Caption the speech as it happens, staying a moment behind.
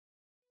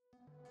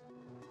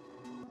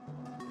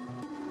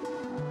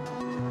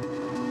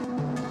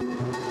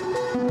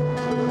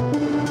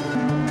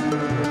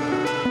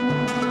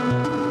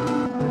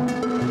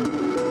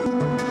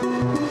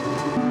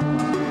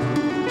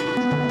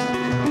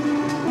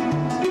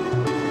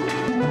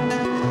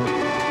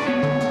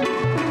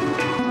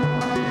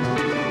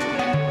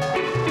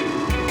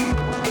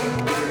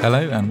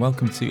Hello and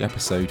welcome to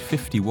episode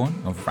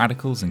 51 of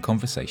Radicals in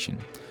Conversation,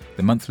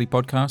 the monthly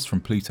podcast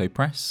from Pluto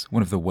Press,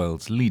 one of the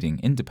world's leading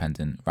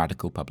independent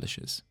radical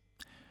publishers.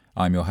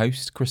 I'm your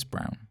host, Chris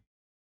Brown.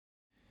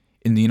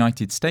 In the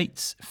United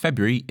States,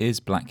 February is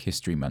Black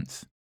History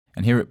Month,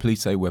 and here at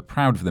Pluto we're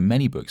proud of the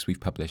many books we've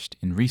published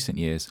in recent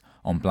years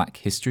on Black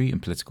history and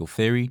political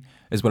theory,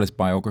 as well as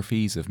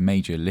biographies of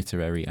major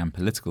literary and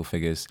political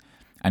figures,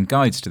 and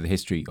guides to the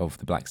history of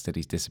the Black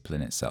Studies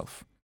discipline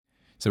itself.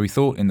 So we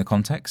thought in the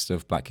context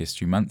of Black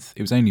History Month,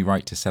 it was only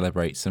right to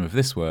celebrate some of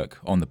this work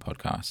on the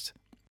podcast.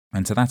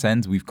 And to that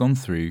end, we've gone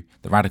through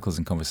the Radicals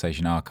in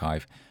Conversation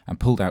archive and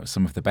pulled out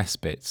some of the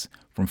best bits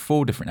from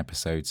 4 different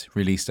episodes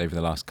released over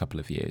the last couple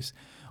of years,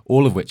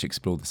 all of which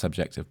explore the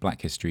subject of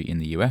Black history in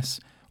the US,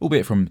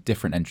 albeit from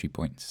different entry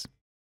points.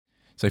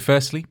 So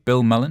firstly,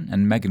 Bill Mullen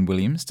and Megan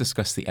Williams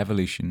discuss the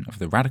evolution of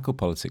the radical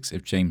politics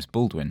of James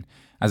Baldwin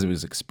as it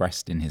was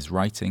expressed in his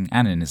writing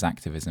and in his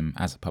activism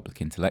as a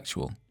public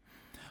intellectual.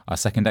 Our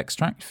second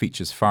extract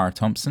features Farah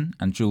Thompson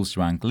and Jules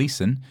Joanne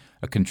Gleason,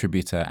 a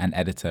contributor and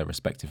editor,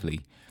 respectively,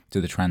 to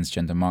the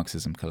Transgender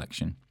Marxism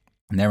collection.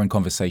 And they're in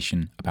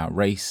conversation about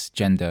race,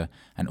 gender,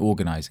 and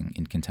organising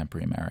in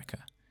contemporary America.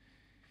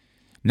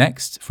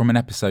 Next, from an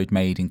episode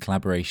made in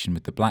collaboration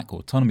with the Black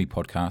Autonomy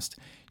podcast,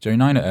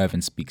 Jonina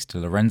Irvin speaks to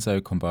Lorenzo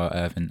Combar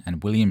Irvin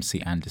and William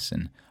C.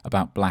 Anderson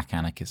about Black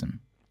anarchism.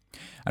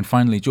 And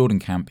finally, Jordan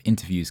Camp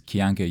interviews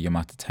Keeanga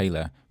Yamahtta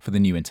Taylor for The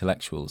New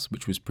Intellectuals,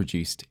 which was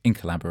produced in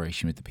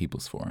collaboration with the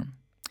People's Forum.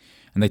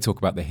 And they talk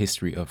about the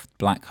history of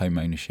Black home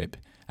ownership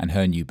and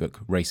her new book,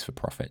 Race for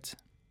Profit.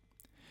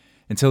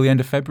 Until the end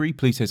of February,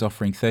 Pluto's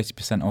offering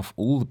 30% off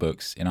all the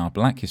books in our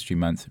Black History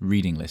Month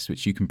reading list,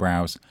 which you can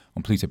browse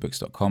on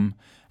plutobooks.com,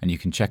 and you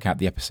can check out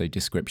the episode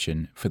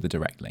description for the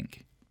direct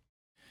link.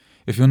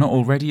 If you're not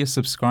already a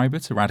subscriber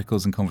to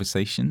Radicals in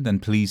Conversation, then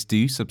please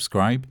do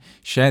subscribe,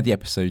 share the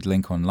episode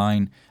link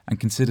online, and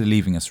consider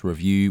leaving us a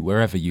review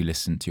wherever you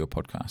listen to your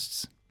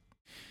podcasts.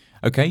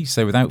 Okay,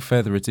 so without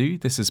further ado,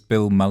 this is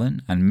Bill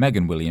Mullen and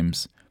Megan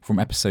Williams from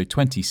episode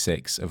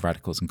 26 of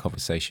Radicals in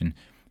Conversation,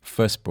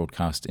 first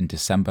broadcast in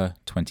December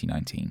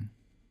 2019.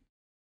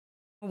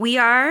 We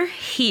are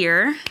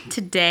here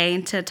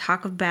today to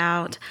talk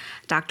about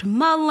Dr.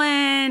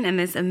 Mullen and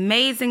this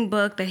amazing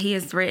book that he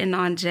has written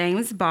on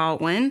James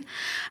Baldwin,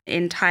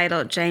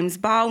 entitled James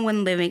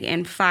Baldwin, Living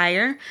in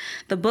Fire.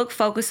 The book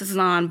focuses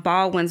on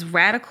Baldwin's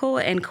radical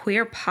and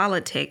queer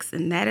politics,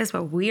 and that is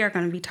what we are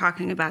going to be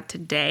talking about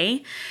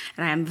today.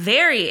 And I am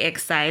very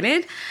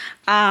excited.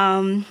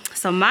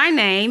 So my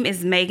name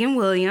is Megan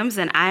Williams,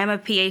 and I am a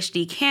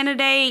PhD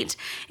candidate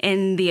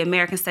in the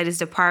American Studies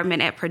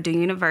Department at Purdue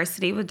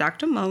University with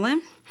Dr.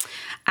 Mullen.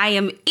 I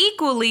am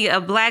equally a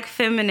Black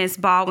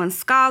feminist Baldwin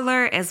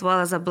scholar as well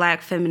as a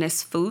Black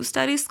feminist food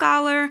studies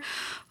scholar.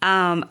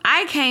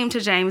 I came to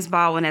James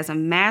Baldwin as a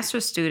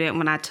master's student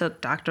when I took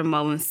Dr.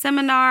 Mullen's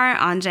seminar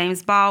on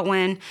James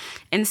Baldwin.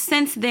 And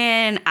since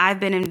then, I've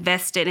been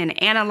invested in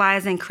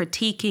analyzing,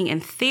 critiquing,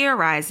 and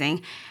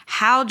theorizing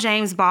how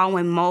James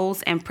Baldwin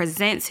molds and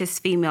presents his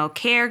female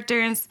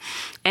characters,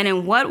 and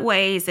in what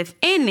ways, if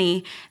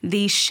any,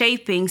 these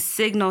shapings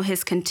signal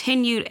his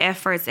continued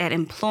efforts at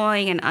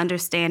employing and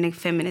understanding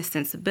feminist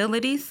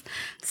sensibilities.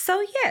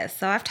 So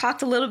I've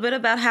talked a little bit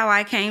about how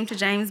I came to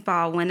James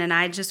Baldwin, and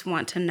I just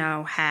want to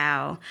know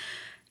how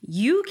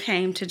you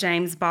came to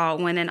James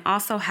Baldwin and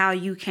also how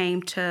you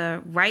came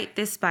to write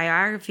this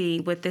biography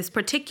with this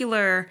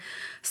particular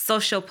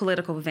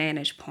socio-political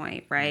vantage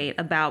point, right,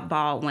 about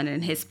Baldwin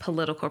and his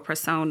political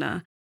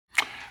persona.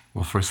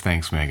 Well, first,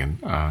 thanks, Megan.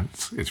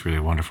 It's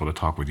really wonderful to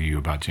talk with you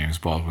about James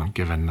Baldwin,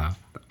 given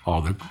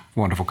all the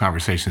wonderful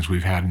conversations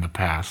we've had in the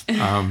past.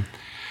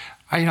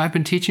 I've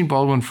been teaching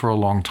Baldwin for a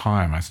long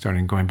time. I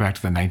started going back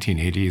to the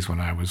 1980s when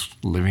I was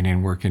living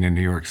and working in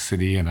New York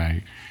City, and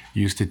I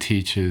used to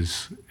teach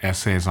his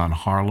essays on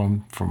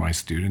Harlem for my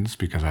students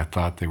because I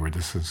thought they were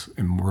this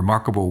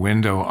remarkable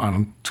window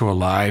onto a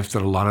life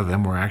that a lot of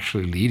them were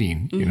actually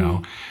leading. Mm-hmm. You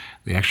know,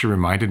 they actually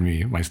reminded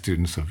me, my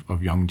students,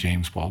 of young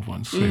James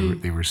Baldwin. So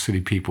they were city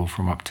people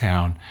from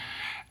uptown.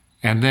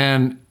 And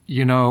then,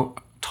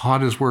 taught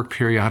his work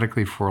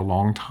periodically for a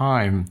long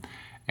time.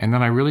 And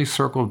then I really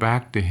circled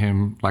back to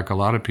him, like a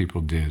lot of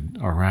people did,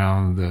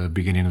 around the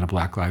beginning of the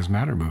Black Lives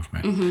Matter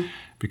movement. Mm-hmm.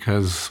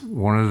 Because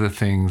one of the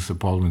things that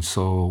Baldwin's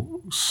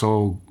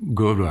so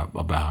good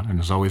about, and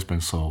has always been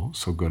so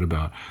good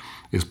about,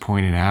 is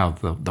pointing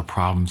out the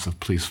problems of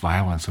police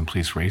violence and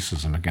police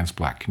racism against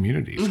Black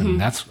communities. Mm-hmm. And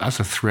that's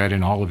a thread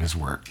in all of his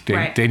work,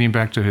 dating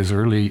back to his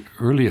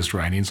earliest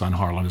writings on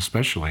Harlem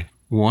especially.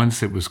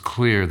 Once it was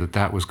clear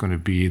that was going to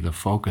be the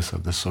focus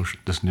of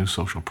this new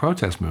social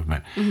protest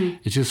movement, mm-hmm.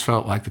 it just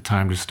felt like the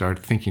time to start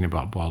thinking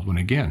about Baldwin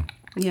again.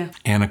 Yeah.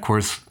 And of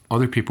course,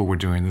 other people were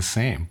doing the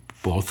same.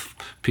 both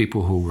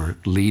people who were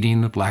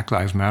leading the Black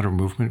Lives Matter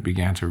movement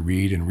began to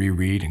read and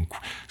reread and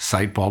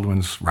cite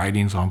Baldwin's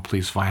writings on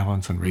police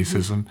violence and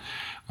racism.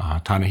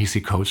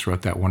 Ta-Nehisi Coates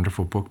wrote that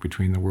wonderful book,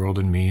 Between the World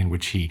and Me, in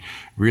which he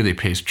really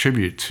pays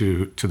tribute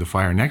to The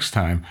Fire Next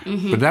Time.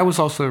 But that was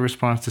also a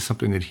response to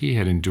something that he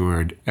had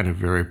endured at a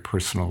very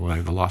personal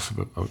way, the loss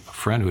of a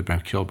friend who had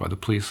been killed by the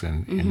police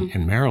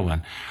in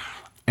Maryland.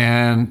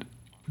 And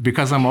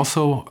because I'm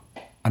also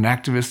an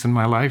activist in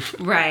my life,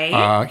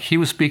 right? He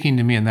was speaking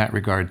to me in that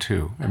regard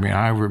too. I mean,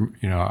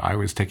 I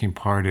was taking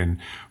part in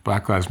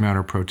Black Lives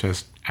Matter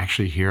protests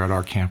actually here at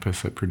our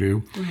campus at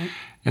Purdue,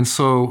 and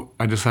so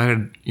I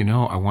decided,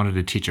 I wanted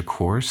to teach a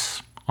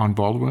course on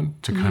Baldwin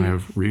to kind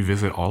of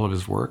revisit all of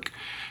his work,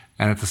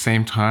 and at the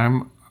same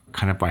time,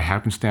 kind of by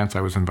happenstance,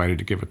 I was invited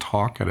to give a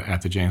talk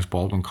at the James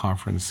Baldwin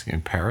Conference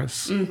in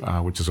Paris,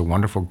 which is a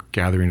wonderful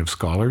gathering of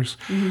scholars.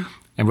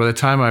 And by the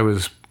time I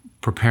was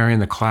preparing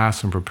the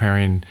class and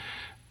preparing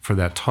for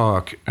that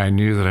talk, I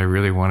knew that I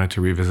really wanted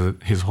to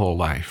revisit his whole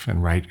life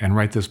and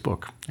write this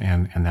book,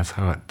 and that's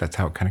how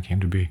it kind of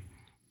came to be.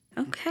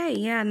 Okay,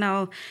 yeah,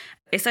 no,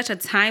 it's such a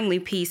timely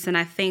piece, and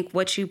I think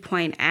what you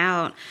point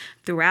out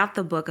throughout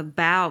the book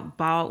about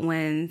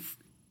Baldwin's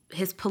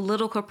his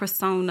political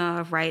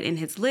persona, right, in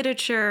his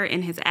literature,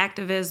 in his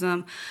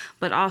activism,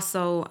 but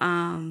also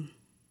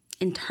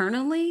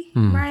internally,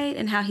 right?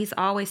 And how he's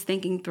always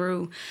thinking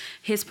through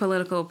his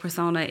political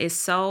persona is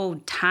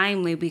so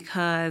timely,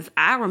 because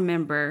I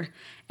remember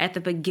at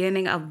the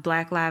beginning of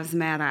Black Lives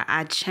Matter,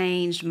 I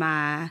changed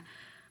my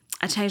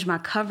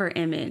cover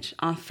image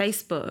on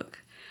Facebook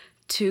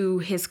to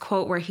his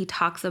quote where he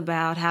talks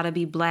about how to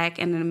be Black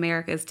and in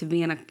America is to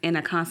be in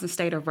a constant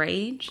state of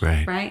rage,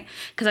 right?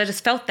 Because I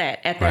just felt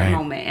that at that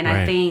moment. And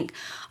I think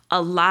a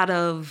lot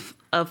of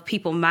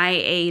people my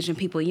age and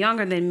people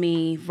younger than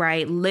me,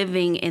 right,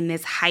 living in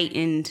this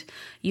heightened,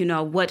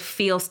 what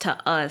feels to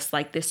us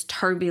like this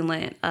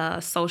turbulent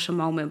social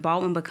moment,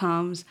 Baldwin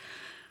becomes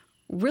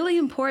really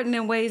important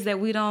in ways that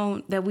we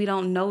don't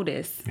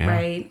notice,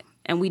 right?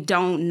 And we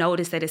don't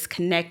notice that it's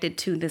connected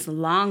to this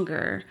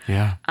longer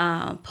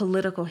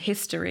political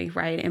history,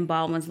 right, in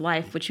Baldwin's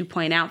life, which you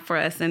point out for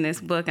us in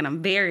this book, and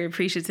I'm very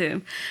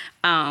appreciative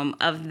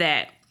of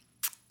that.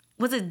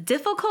 Was it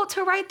difficult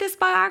to write this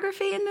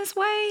biography in this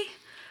way?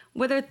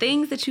 Were there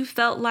things that you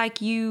felt like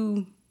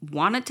you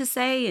wanted to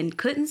say and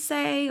couldn't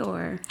say,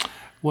 or?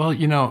 Well,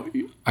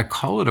 I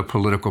call it a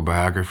political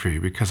biography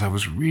because I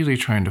was really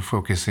trying to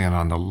focus in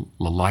on the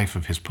life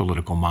of his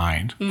political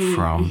mind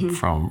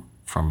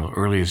from the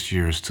earliest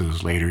years to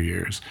his later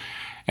years.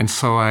 And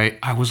so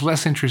I was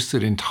less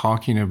interested in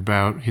talking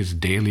about his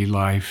daily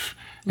life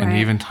and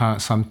even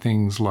some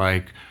things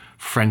like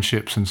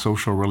friendships and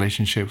social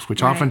relationships,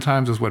 which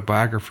oftentimes is what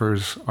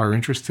biographers are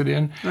interested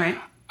in. Right.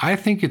 I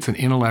think it's an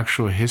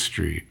intellectual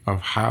history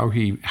of how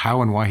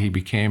and why he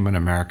became an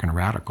American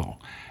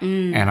radical.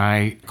 And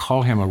I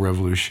call him a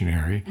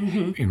revolutionary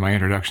in my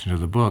introduction to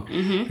the book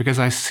because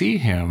I see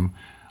him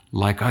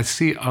like I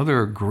see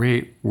other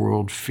great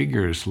world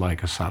figures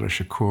like Assata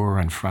Shakur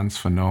and Frantz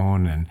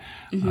Fanon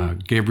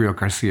and Gabriel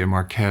Garcia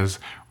Marquez,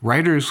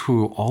 writers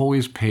who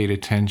always paid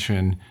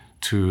attention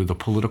to the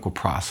political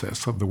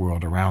process of the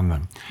world around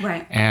them.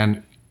 Right.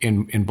 And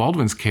in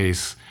Baldwin's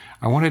case,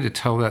 I wanted to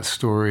tell that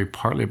story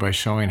partly by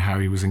showing how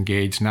he was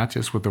engaged not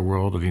just with the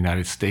world of the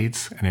United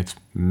States and its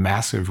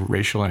massive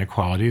racial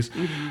inequalities,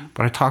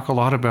 but I talk a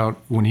lot about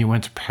when he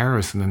went to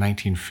Paris in the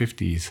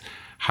 1950s,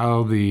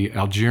 how the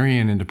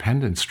Algerian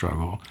independence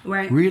struggle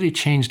really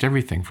changed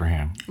everything for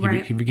him.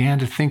 He began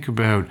to think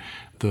about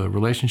the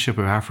relationship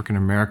of African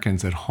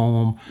Americans at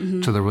home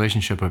to the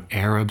relationship of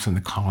Arabs in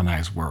the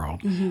colonized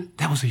world.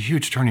 That was a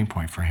huge turning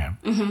point for him.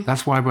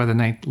 That's why by the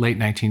late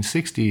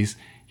 1960s,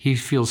 he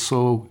feels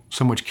so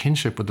much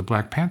kinship with the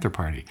Black Panther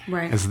Party,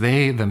 as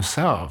they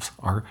themselves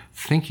are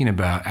thinking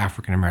about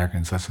African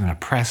Americans as an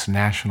oppressed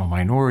national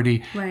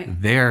minority.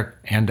 They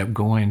end up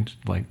going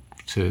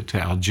to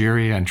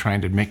Algeria and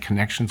trying to make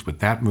connections with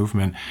that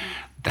movement.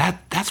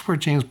 That's where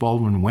James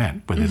Baldwin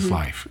went with his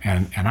life,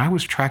 and I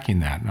was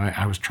tracking that, and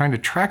I was trying to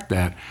track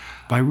that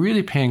by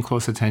really paying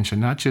close attention,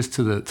 not just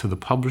to the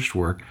published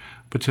work,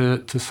 but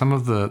to some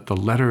of the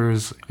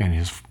letters in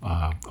his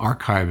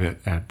archive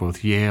at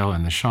both Yale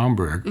and the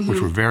Schomburg, which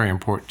were very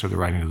important to the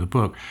writing of the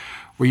book,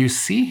 where you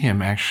see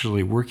him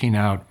actually working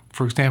out.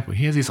 For example,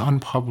 he has these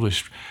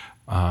unpublished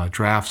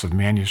drafts of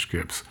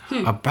manuscripts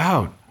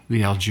about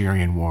the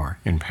Algerian War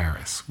in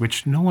Paris,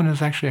 which no one has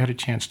actually had a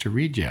chance to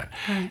read yet.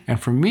 And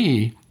for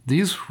me,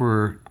 these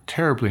were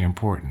terribly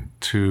important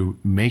to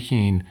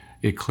making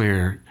it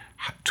clear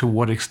to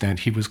what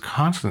extent he was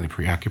constantly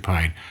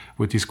preoccupied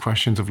with these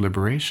questions of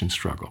liberation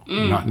struggle,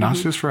 not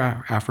just for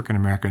African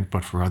Americans,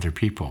 but for other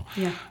people.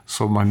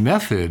 So my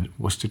method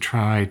was to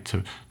try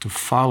to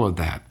follow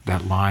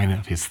that line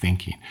of his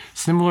thinking.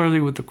 Similarly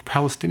with the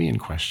Palestinian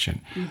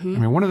question. I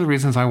mean, one of the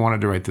reasons I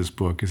wanted to write this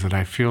book is that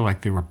I feel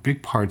like there were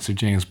big parts of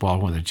James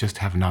Baldwin that just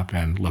have not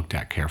been looked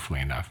at carefully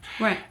enough.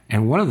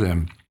 And one of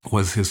them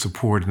was his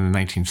support in the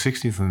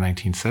 1960s and the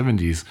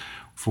 1970s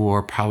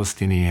for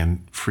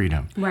Palestinian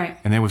freedom.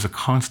 And there was a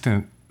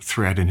constant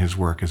thread in his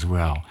work as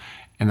well.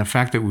 And the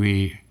fact that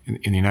we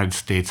in the United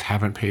States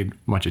haven't paid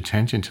much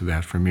attention to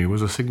that for me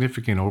was a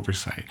significant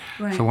oversight.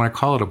 Right. So when I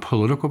call it a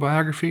political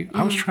biography,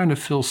 I was trying to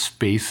fill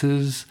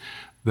spaces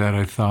that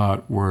I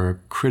thought were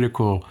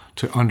critical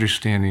to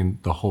understanding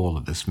the whole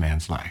of this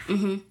man's life.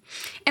 And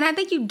I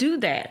think you do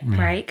that,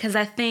 right? Because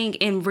I think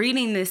in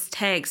reading this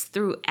text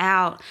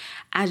throughout,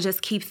 I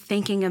just keep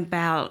thinking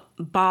about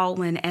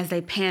Baldwin as a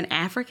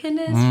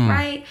Pan-Africanist,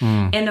 right?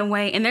 In a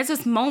way. And there's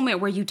this moment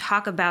where you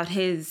talk about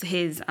his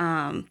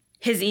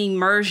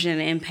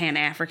immersion in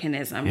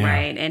Pan-Africanism,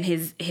 right? And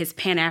his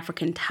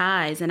Pan-African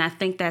ties. And I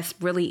think that's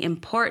really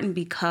important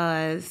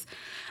because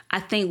I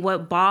think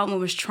what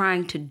Baldwin was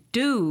trying to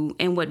do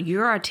and what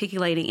you're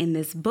articulating in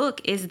this book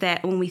is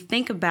that when we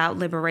think about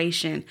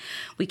liberation,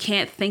 we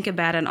can't think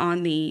about it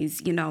on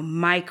these,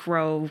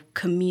 micro,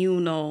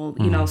 communal,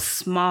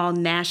 small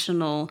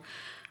national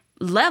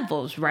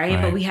levels,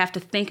 right? But we have to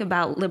think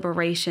about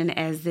liberation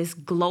as this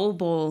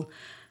global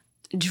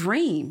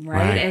dream,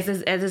 right? As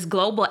this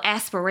global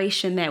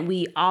aspiration that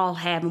we all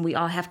have and we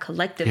all have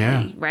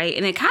collectively, right?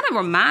 And it kind of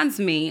reminds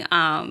me,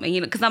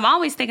 because I'm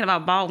always thinking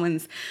about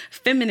Baldwin's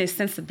feminist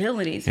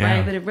sensibilities,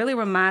 right? But it really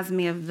reminds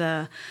me of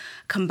the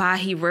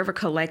Combahee River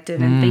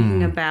Collective and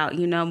thinking about,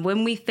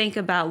 when we think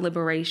about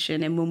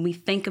liberation and when we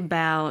think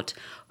about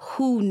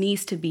who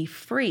needs to be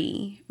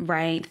free,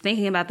 right?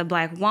 Thinking about the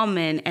Black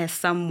woman as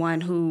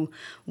someone who,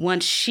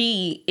 once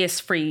she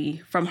is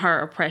free from her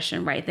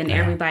oppression, right, then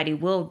everybody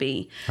will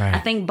be. Right. I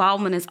think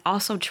Baldwin is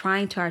also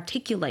trying to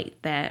articulate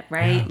that,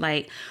 right?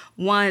 Like,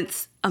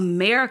 once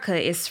America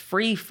is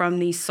free from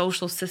these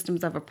social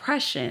systems of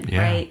oppression,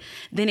 right,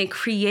 then it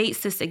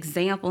creates this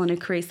example and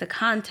it creates the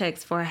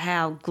context for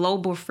how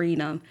global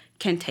freedom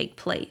can take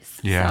place.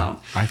 Yeah.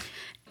 So,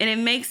 and it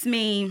makes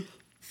me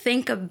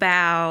think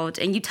about,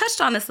 and you touched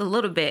on this a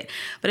little bit,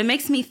 but it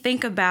makes me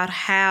think about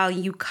how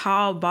you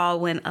call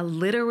Baldwin a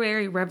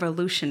literary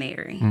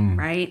revolutionary,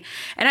 right?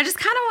 And I just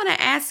kind of want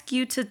to ask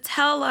you to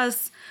tell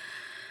us,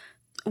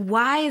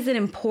 why is it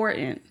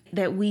important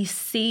that we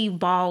see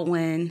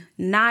Baldwin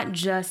not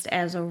just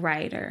as a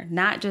writer,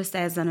 not just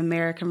as an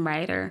American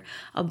writer,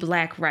 a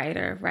Black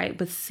writer, right,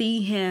 but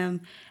see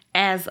him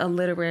as a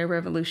literary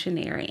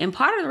revolutionary? And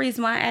part of the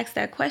reason why I asked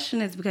that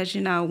question is because,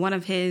 one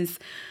of his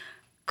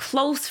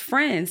close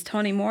friends,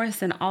 Toni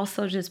Morrison,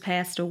 also just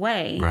passed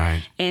away.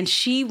 Right. And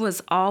she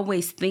was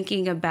always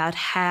thinking about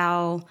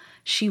how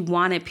she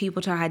wanted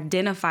people to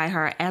identify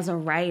her as a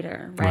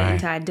writer, right? And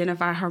to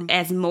identify her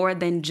as more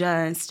than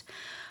just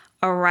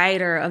a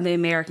writer of the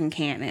American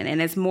canon,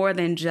 and it's more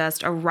than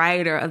just a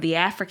writer of the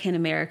African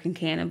American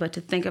canon, but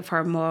to think of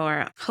her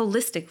more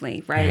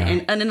holistically,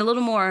 right? And in a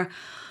little more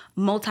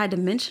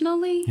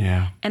multidimensionally.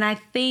 Yeah. And I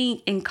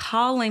think in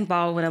calling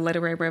Baldwin a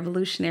literary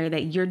revolutionary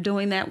that you're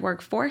doing that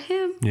work for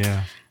him.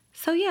 Yeah.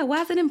 So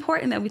why is it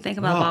important that we think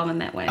about Baldwin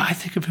that way? I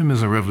think of him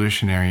as a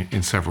revolutionary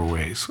in several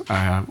ways.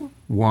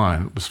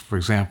 One was, for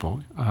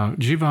example,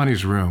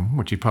 Giovanni's Room,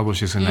 which he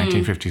publishes in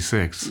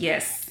 1956.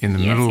 Yes. In the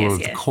middle of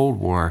the Cold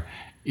War,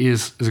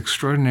 is an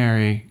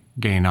extraordinary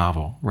gay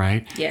novel,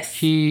 right? Yes.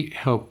 He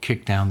helped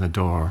kick down the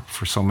door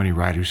for so many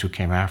writers who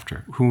came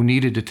after, who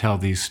needed to tell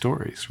these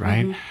stories,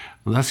 right?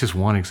 Well, that's just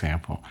one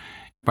example.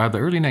 By the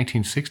early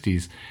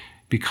 1960s,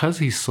 because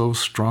he's so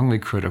strongly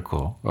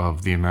critical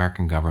of the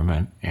American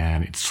government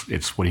and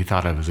it's what he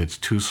thought of as its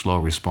too slow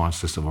response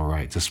to civil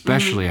rights,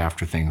 especially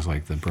after things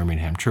like the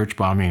Birmingham church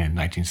bombing in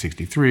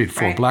 1963,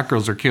 4 Black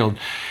girls are killed.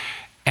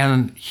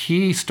 And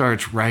he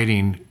starts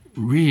writing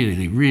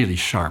really, really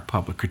sharp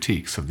public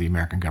critiques of the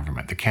American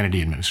government, the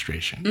Kennedy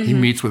administration. He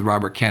meets with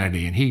Robert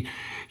Kennedy, and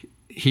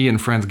he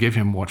and friends give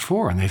him what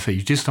for, and they say,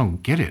 you just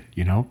don't get it,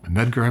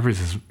 Medgar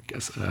Evers'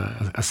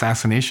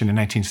 assassination in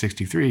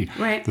 1963,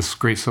 this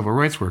great civil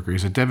rights worker,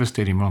 is a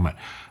devastating moment.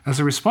 As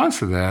a response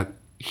to that,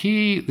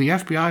 the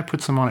FBI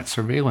puts him on its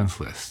surveillance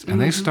list, and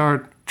they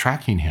start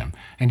tracking him,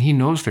 and he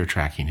knows they're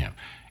tracking him.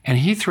 And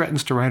he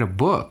threatens to write a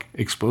book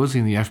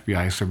exposing the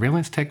FBI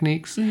surveillance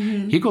techniques.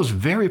 He goes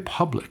very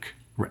public,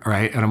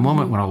 right, at a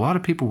moment when a lot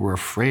of people were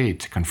afraid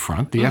to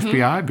confront the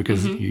FBI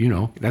because,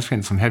 that's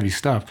been some heavy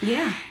stuff.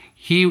 Yeah.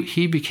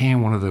 He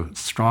became one of the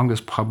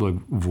strongest public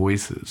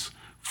voices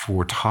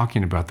for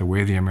talking about the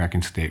way the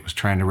American state was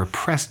trying to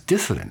repress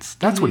dissidents.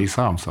 That's what he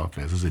saw himself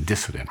as a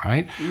dissident,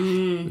 right?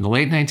 In the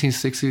late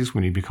 1960s,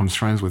 when he becomes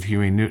friends with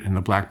Huey Newton and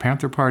the Black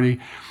Panther Party,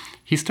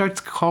 he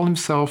starts to call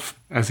himself,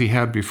 as he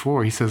had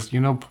before, he says,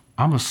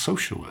 I'm a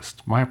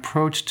socialist. My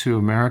approach to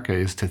America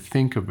is to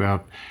think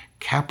about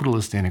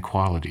capitalist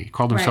inequality. He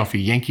called himself a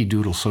Yankee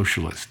Doodle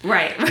socialist.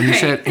 Right.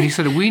 And he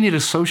said, we need a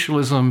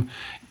socialism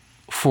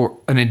for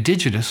an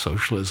indigenous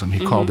socialism,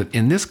 he called it,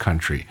 in this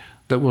country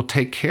that will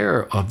take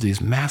care of these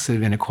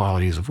massive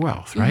inequalities of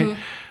wealth, right?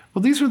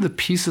 Well, these are the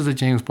pieces of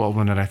James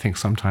Baldwin that I think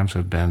sometimes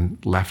have been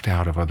left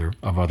out of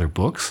other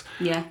books.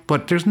 Yeah.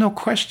 But there's no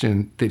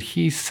question that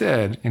he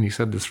said, and he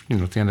said this,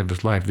 at the end of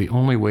his life, the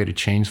only way to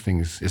change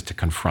things is to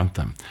confront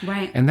them.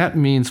 Right. And that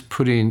means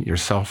putting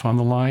yourself on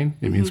the line.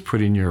 It means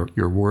putting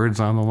your words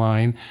on the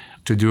line,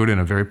 to do it in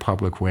a very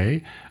public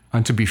way.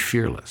 and to be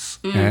fearless.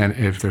 And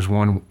if there's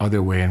one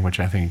other way in which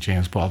I think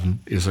James Baldwin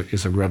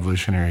is a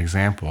revolutionary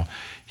example,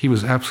 he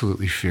was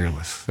absolutely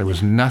fearless. There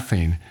was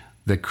nothing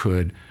that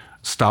could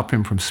stop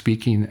him from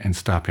speaking and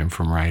stop him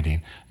from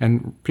writing.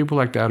 And people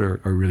like that are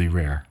really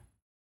rare.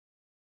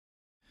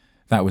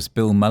 That was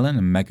Bill Mullen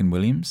and Megan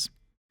Williams.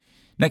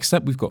 Next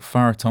up, we've got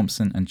Farah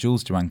Thompson and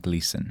Jules Joanne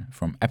Gleason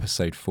from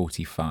episode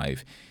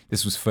 45.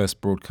 This was first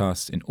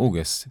broadcast in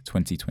August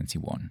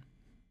 2021.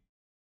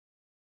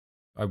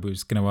 I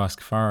was going to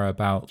ask Farah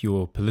about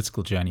your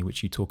political journey,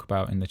 which you talk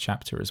about in the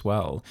chapter as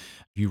well.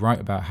 You write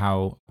about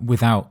how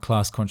without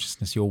class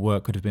consciousness, your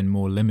work could have been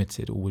more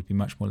limited or would be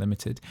much more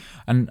limited.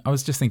 And I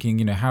was just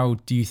thinking, how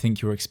do you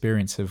think your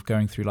experience of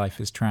going through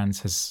life as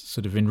trans has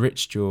sort of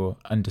enriched your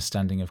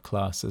understanding of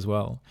class as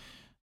well?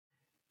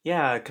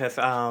 Yeah, because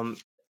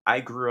I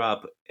grew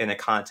up in a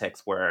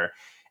context where,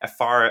 as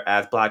far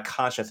as Black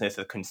consciousness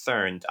is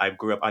concerned, I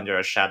grew up under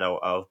a shadow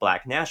of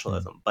Black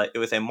nationalism. But it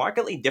was a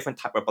markedly different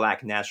type of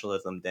Black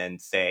nationalism than,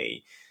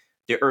 say,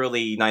 the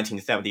early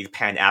 1970s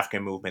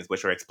Pan-African movements,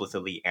 which were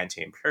explicitly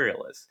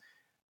anti-imperialist.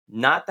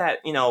 Not that,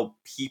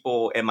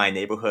 people in my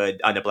neighborhood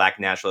under Black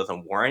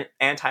nationalism weren't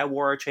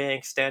anti-war to an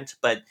extent,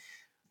 but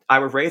I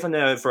was raised on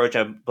the verge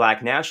of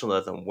Black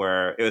nationalism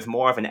where it was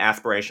more of an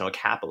aspirational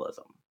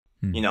capitalism.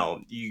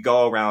 You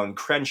go around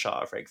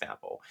Crenshaw, for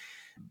example,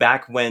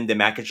 back when the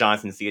Magic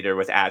Johnson Theater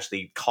was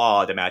actually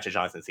called the Magic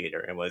Johnson Theater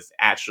and was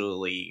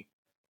actually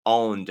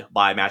owned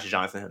by Magic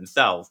Johnson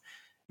himself.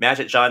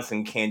 Magic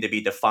Johnson came to be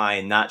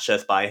defined not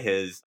just by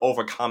his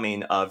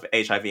overcoming of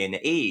HIV and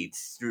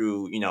AIDS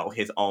through,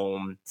 his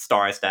own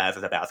star status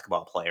as a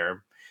basketball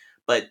player,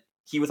 but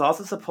he was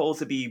also supposed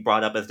to be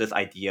brought up as this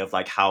idea of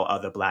like how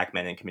other Black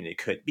men in the community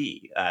could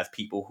be, as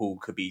people who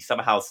could be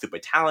somehow super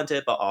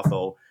talented, but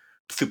also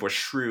super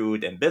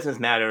shrewd in business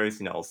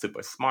matters,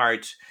 super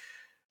smart.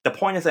 The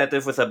point is that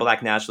this was a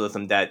Black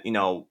nationalism that,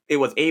 it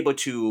was able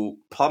to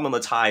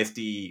problematize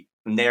the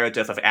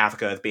narrative of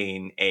Africa as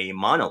being a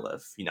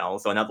monolith,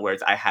 So in other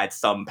words, I had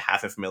some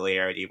passive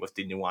familiarity with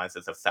the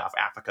nuances of South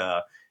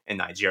Africa and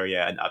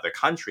Nigeria and other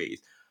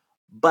countries,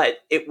 but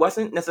it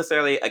wasn't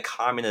necessarily a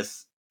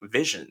communist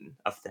vision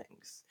of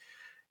things.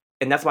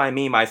 And that's what I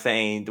mean by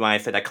saying, when I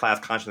said that class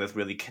consciousness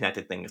really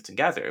connected things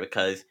together,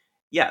 because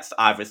yes,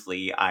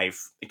 obviously I've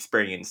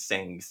experienced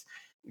things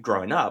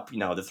growing up.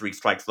 The three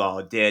strikes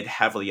law did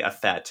heavily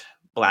affect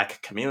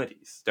Black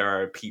communities. There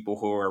are people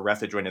who were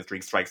arrested during the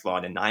three strikes law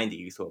in the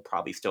 90s who are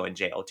probably still in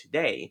jail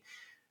today.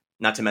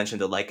 Not to mention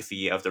the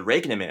legacy of the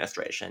Reagan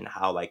administration,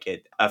 how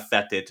it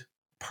affected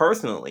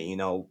personally,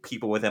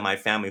 people within my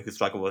family who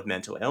struggle with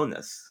mental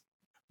illness.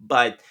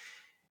 But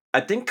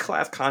I think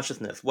class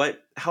consciousness,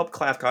 what helped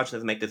class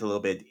consciousness make this a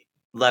little bit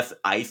less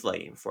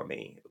isolating for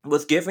me,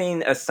 was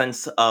giving a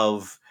sense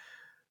of,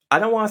 I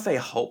don't want to say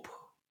hope,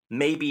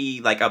 maybe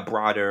like a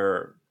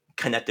broader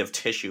connective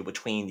tissue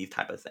between these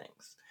type of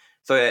things.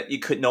 So that you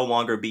could no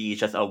longer be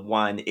just a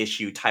one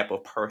issue type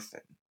of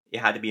person. It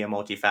had to be a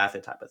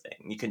multifaceted type of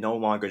thing. You could no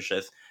longer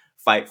just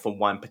fight for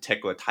one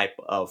particular type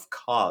of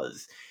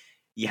cause.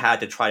 You had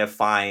to try to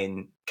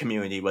find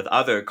community with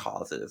other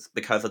causes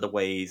because of the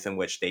ways in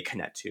which they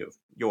connect to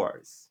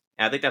yours.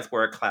 And I think that's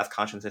where class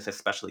consciousness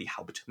especially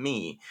helped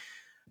me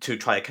to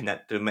try to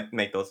connect, to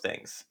make those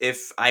things.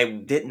 If I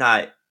did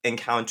not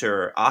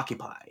encounter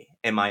Occupy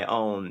in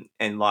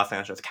Los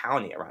Angeles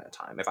County around the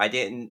time, if I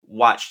didn't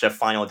watch the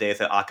final days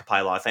of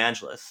Occupy Los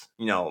Angeles,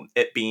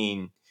 it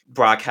being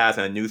broadcast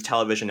on a news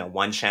television on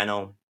one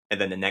channel, and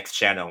then the next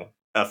channel,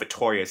 a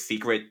Victoria's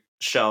Secret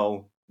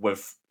show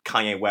with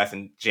Kanye West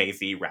and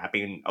Jay-Z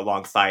rapping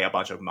alongside a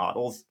bunch of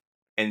models,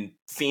 and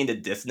seeing the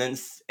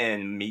dissonance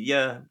in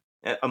media,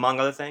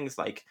 among other things,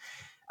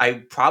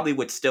 I probably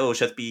would still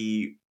just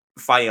be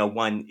fighting a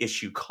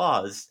one-issue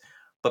cause,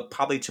 but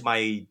probably to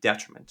my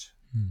detriment.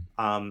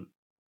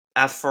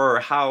 As for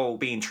how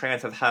being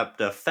trans has helped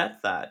to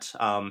affect that,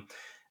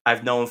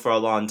 I've known for a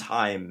long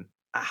time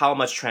how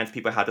much trans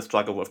people have to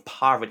struggle with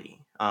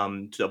poverty,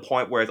 to the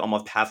point where it's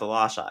almost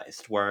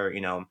pathologized, where,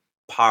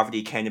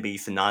 poverty can be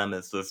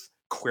synonymous with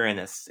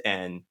queerness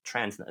and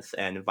transness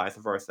and vice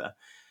versa.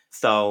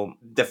 So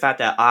the fact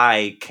that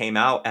I came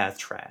out as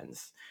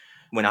trans,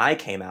 when I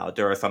came out,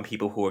 there are some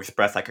people who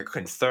expressed a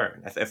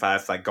concern, as if I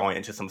was going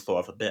into some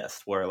sort of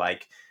abyss, where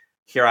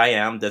here I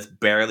am, this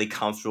barely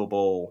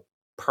comfortable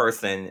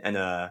person in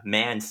a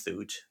man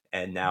suit,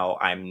 and now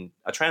I'm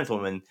a trans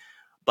woman,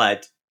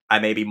 but I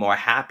may be more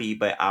happy,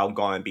 but I'm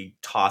going to be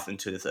tossed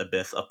into this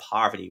abyss of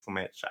poverty from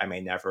which I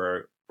may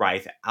never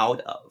rise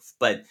out of.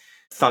 But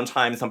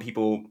sometimes some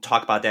people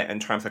talk about that in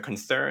terms of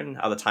concern.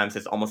 Other times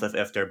it's almost as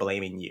if they're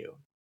blaming you.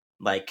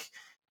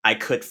 I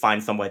could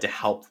find some way to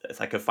help this.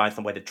 I could find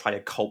some way to try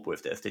to cope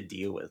with this, to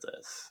deal with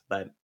this.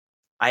 But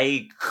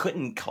I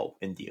couldn't cope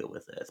and deal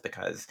with this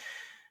because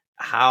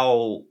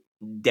how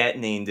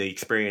deadening the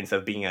experience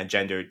of being a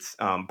gendered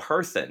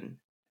person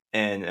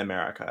in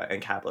America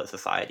and capitalist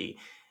society,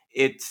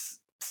 it's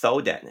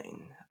so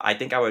deadening. I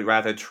think I would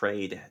rather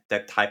trade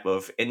that type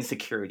of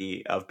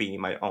insecurity of being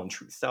my own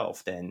true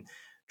self than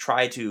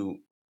try to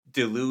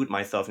delude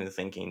myself into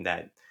thinking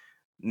that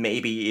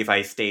maybe if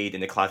I stayed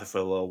in the closet for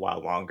a little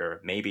while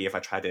longer, maybe if I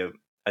tried to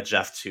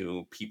adjust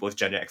to people's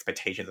gender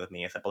expectations of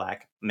me as a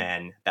Black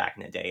man back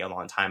in the day, a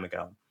long time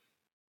ago,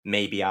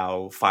 maybe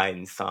I'll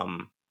find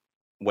some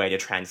way to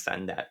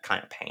transcend that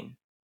kind of pain.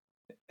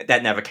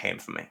 That never came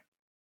for me.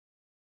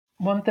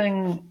 One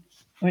thing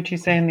which you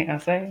say in the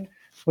essay,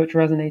 which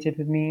resonated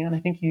with me, and I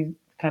think you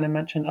kind of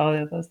mentioned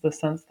earlier, there's the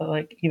sense that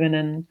like even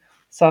in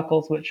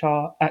circles which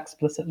are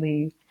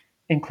explicitly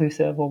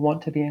inclusive or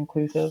want to be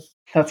inclusive,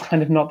 that's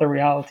kind of not the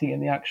reality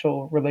in the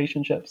actual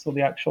relationships or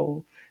the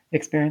actual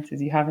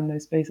experiences you have in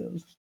those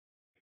spaces.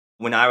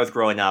 When I was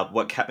growing up,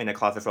 what kept me in the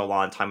closet for a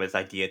long time was the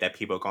idea that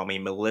people are going to be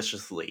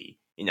maliciously,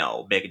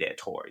 bigoted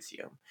towards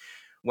you.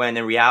 When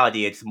in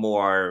reality, it's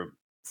more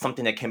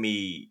something that can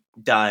be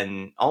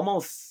done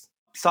almost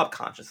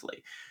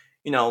subconsciously.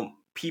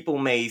 People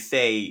may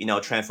say,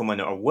 trans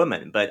women are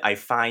women, but I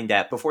find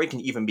that before you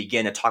can even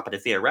begin to talk about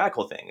the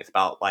theoretical thing, it's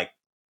about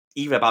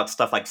even about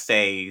stuff like,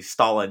 say,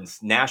 Stalin's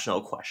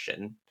national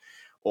question,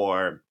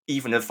 or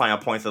even the final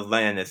points of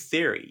Leninist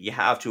theory. You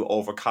have to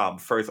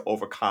first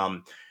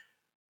overcome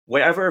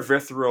whatever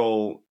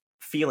visceral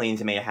feelings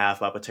you may have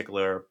about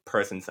particular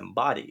persons and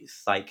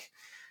bodies. Like,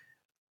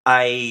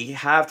 I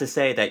have to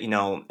say that,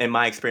 in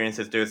my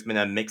experiences, there's been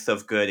a mix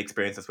of good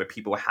experiences where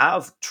people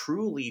have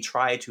truly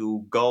tried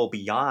to go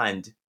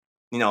beyond,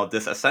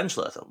 this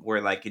essentialism,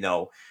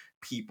 where,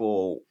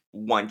 people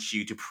want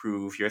you to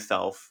prove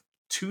yourself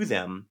to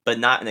them, but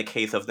not in a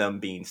case of them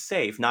being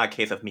safe, not a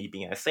case of me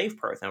being a safe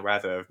person,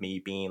 rather of me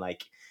being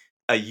like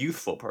a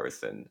youthful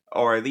person,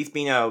 or at least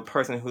being a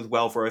person who's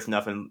well versed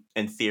enough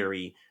in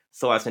theory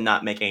so as to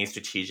not make any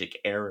strategic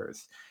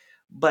errors.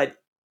 But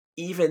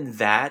even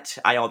that,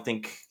 I don't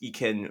think you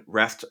can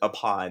rest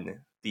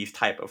upon these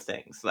type of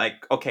things.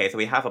 Like, okay, so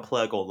we have a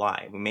political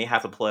line. We may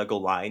have a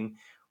political line.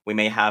 We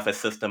may have a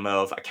system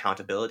of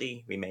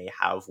accountability. We may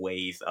have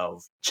ways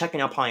of checking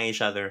upon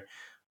each other.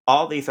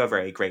 All these are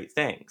very great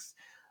things.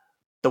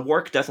 The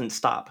work doesn't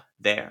stop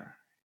there.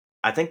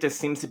 I think there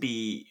seems to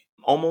be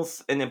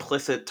almost an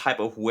implicit type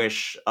of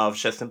wish of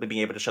just simply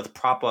being able to just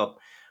prop up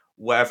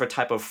whatever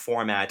type of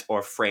format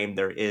or frame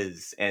there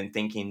is, and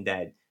thinking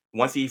that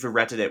once you've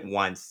erected it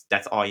once,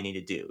 that's all you need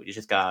to do. You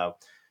just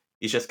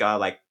gotta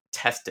like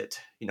test it.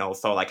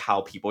 So like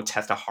how people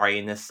test the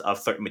hardiness of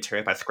certain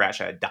materials by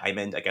scratching a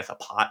diamond against a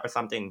pot or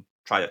something,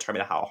 try to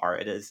determine how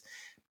hard it is.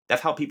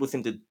 That's how people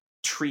seem to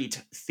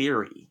treat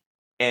theory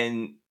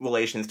in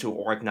relations to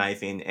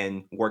organizing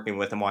and working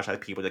with and marginalized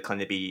people that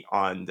kind of be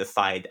on the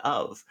side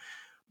of.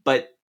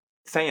 But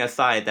setting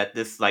aside that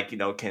this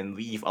can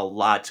leave a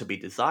lot to be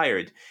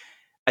desired,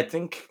 I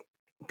think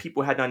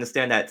people had to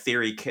understand that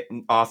theory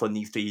also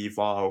needs to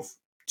evolve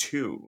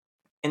too.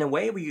 In a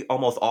way, we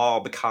almost all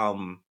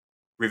become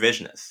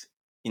revisionists,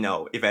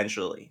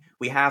 eventually.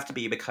 We have to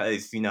be,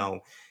 because,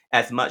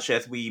 as much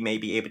as we may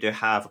be able to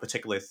have a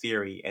particular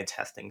theory and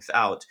test things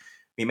out,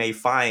 we may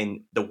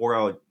find the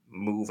world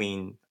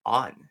moving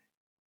on.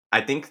 I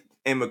think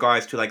in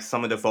regards to like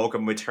some of the vulgar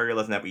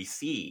materialism that we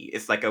see,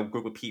 it's like a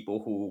group of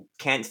people who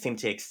can't seem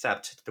to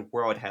accept the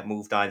world had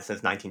moved on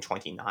since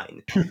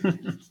 1929.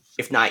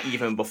 If not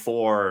even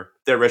before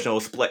the original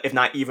split,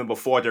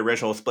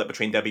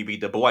 between W.B.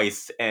 Du Bois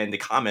and the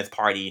Communist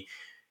Party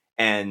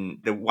and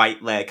the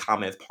white-led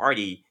Communist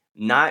Party,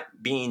 not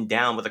being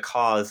down with the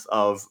cause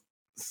of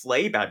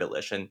slave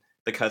abolition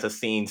because of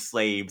seeing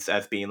slaves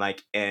as being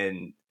like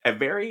in a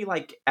very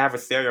like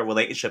adversarial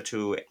relationship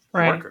to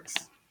workers.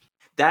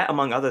 That,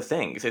 among other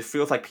things, it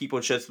feels like people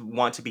just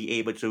want to be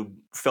able to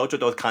filter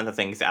those kinds of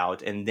things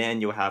out, and then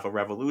you'll have a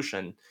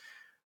revolution.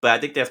 But I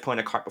think that's putting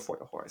a cart before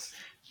the horse.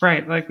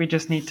 Right, like we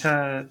just need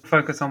to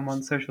focus on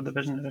one social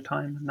division at a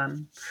time, and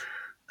then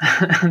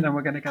and then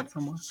we're going to get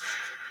somewhere.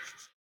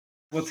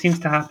 What seems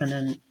to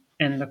happen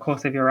in the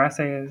course of your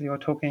essay is you're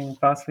talking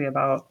firstly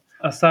about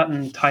a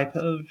certain type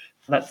of,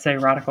 let's say,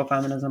 radical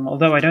feminism,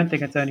 although I don't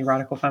think it's only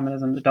radical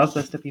feminism that does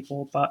this to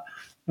people, but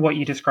what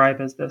you describe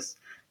as this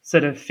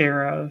sort of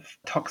fear of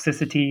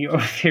toxicity or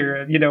fear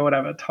of,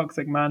 whatever,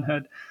 toxic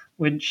manhood,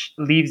 which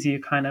leaves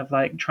you kind of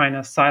like trying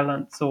to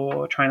silence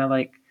or trying to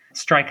like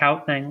strike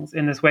out things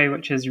in this way,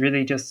 which is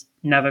really just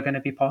never going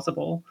to be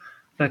possible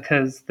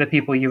because the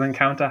people you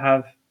encounter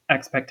have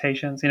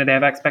expectations. They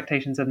have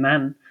expectations of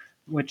men,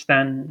 which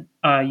then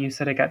you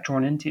sort of get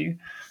drawn into.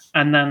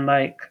 And then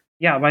by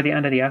the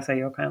end of the essay,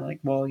 you're kind of like,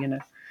 well,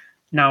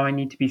 now I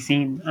need to be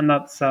seen. And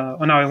that's,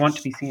 or now I want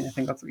to be seen. I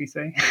think that's what you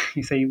say.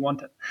 You say you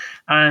want it.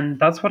 And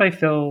that's what I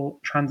feel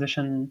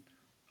transition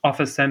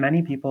offers so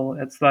many people.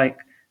 It's like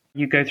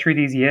you go through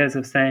these years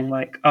of saying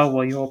like, oh,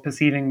 well, you're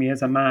perceiving me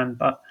as a man,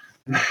 but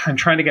I'm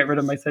trying to get rid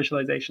of my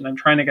socialization. I'm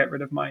trying to get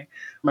rid of my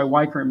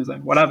Y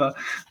chromosome, whatever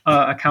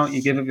account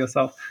you give of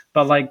yourself.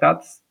 But like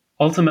that's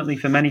ultimately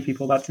for many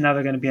people, that's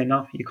never going to be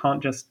enough. You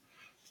can't just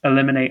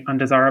eliminate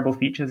undesirable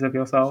features of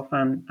yourself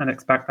and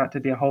expect that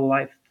to be a whole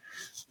life.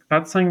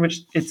 That's something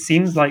which it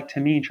seems like to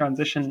me,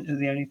 transition is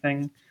the only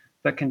thing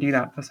that can do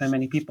that for so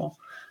many people.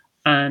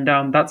 And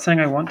that's something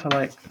I want to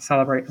like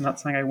celebrate, and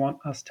that's something I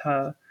want us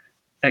to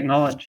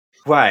acknowledge.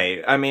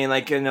 Right. I mean,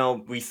 like,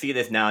 we see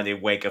this now in the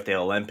wake of the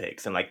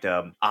Olympics and like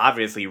the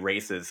obviously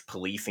racist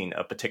policing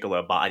of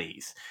particular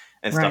bodies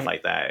and stuff Right.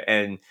 like that.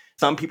 And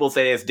some people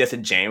say it's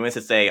disingenuous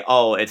to say,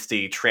 oh, it's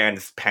the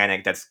trans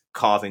panic that's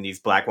causing these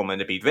black women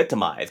to be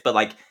victimized. But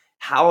like,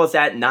 how is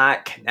that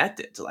not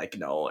connected? Like,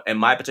 in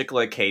my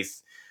particular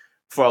case,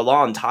 for a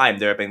long time,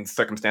 there have been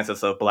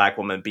circumstances of black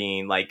women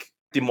being like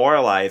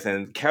demoralized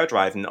and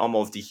characterized in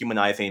almost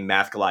dehumanizing,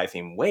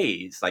 masculizing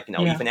ways. Like,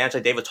 Yeah. even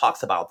Angela Davis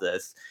talks about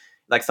this.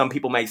 Like, some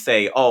people might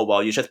say, oh,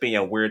 well, you're just being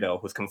a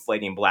weirdo who's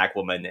conflating black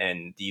women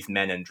and these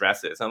men in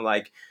dresses. I'm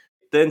like,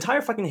 the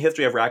entire fucking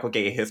history of radical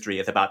gay history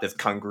is about this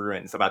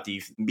congruence, about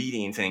these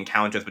meetings and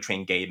encounters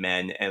between gay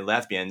men and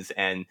lesbians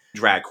and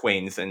drag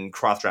queens and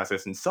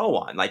cross-dressers and so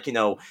on. Like,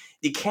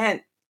 you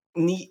can't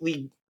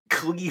neatly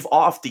cleave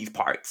off these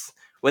parts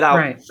without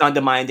Right.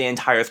 undermining the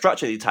entire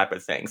structure of these type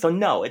of things. So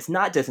no, it's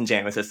not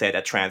disingenuous to say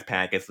that trans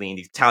panic is leading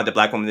these talented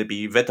black women to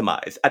be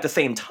victimized. At the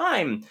same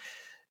time,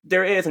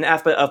 there is an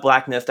aspect of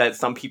blackness that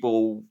some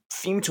people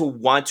seem to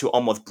want to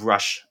almost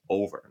brush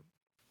over.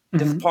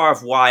 This is Mhm. part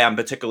of why I'm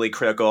particularly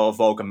critical of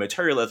Vulcan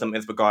materialism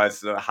is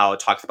because of how it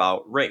talks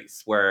about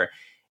race, where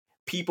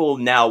people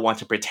now want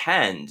to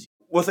pretend,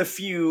 with a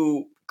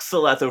few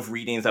selective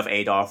readings of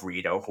Adolf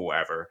Reed or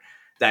whoever,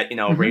 that,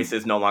 Mhm. race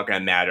is no longer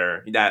going to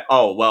matter. That,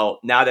 oh, well,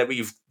 now that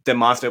we've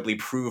demonstrably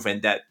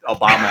proven that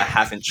Obama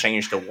hasn't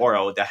changed the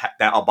world, that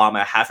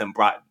Obama hasn't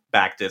brought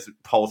back this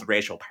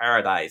post-racial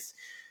paradise,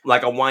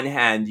 like, on one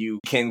hand, you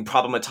can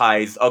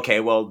problematize, okay,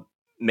 well,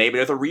 maybe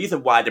there's a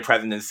reason why the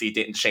presidency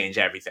didn't change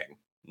everything.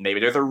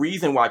 Maybe there's a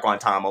reason why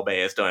Guantanamo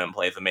Bay is still in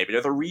place, and maybe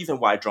there's a reason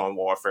why drone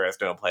warfare is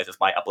still in place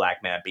despite a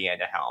black man being at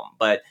the helm.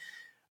 But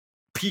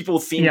people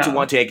seem to Yeah.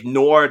 want to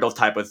ignore those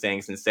type of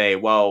things and say,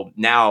 well,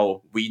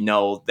 now we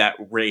know that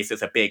race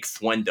is a big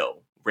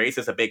swindle. Race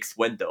is a big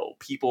swindle.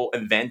 People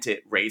invented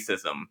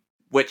racism,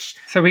 which,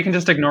 So we can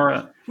just ignore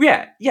it.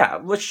 yeah,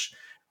 which,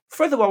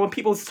 first of all, when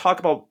people talk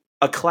about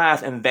a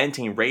class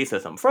inventing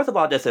racism, first of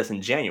all, this is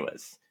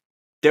disingenuous.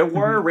 There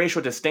were Mhm.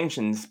 racial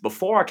distinctions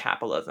before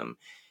capitalism.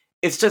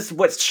 It's just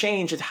what's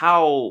changed is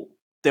how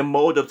the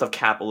motives of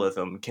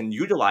capitalism can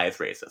utilize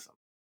racism.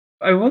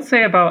 I will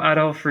say about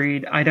Adolf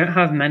Reed, I don't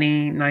have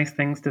many nice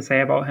things to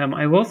say about him.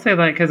 I will say,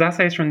 like, his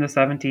essays from the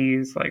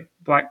 70s, like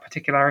Black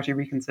Particularity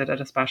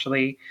Reconsidered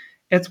especially,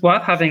 it's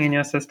worth having in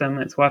your system.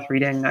 It's worth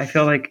reading. I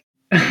feel like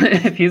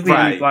if he's the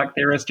only Right. Black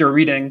theorist you're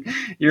reading,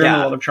 you're in a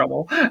Yeah. lot of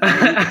trouble.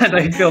 And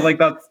I feel like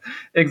that's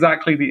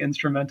exactly the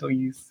instrumental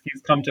use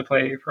he's come to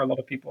play for a lot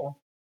of people.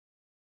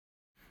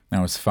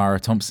 That was Farah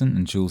Thompson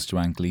and Jules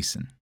Joanne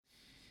Gleason.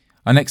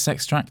 Our next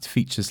extract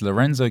features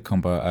Lorenzo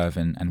Combo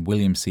Irvin and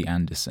William C.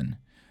 Anderson.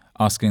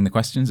 Asking the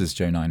questions is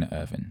Jonina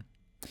Irvin.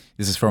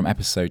 This is from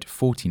episode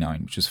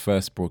 49, which was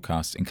first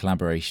broadcast in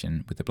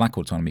collaboration with the Black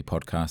Autonomy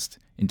podcast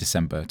in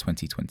December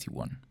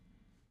 2021.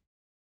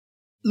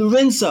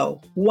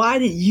 Lorenzo, why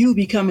did you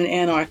become an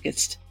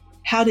anarchist?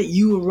 How did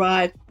you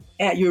arrive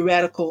at your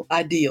radical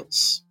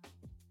ideals?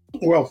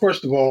 Well,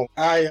 first of all,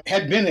 I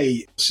had been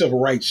a civil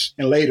rights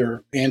and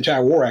later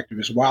anti-war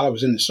activist while I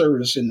was in the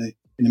service in the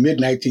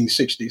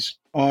mid-1960s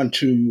on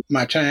to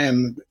my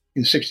time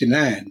in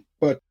 69.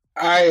 But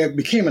I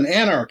became an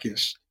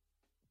anarchist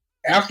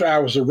after I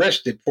was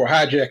arrested for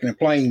hijacking a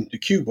plane to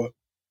Cuba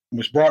and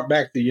was brought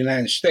back to the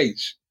United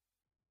States.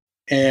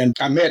 And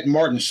I met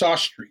Martin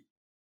Sostre.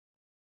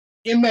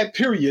 In that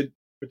period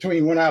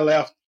between when I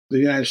left the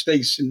United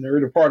States in the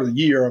early part of the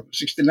year of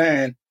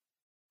 69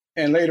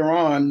 and later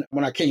on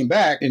when I came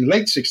back in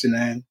late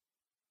 69,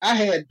 I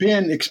had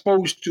been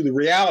exposed to the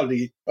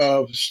reality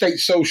of state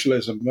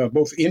socialism,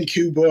 both in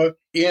Cuba,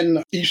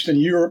 in Eastern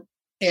Europe,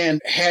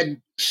 and had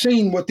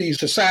seen what these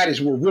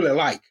societies were really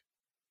like.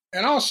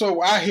 And also,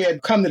 I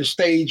had come to the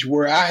stage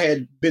where I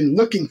had been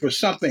looking for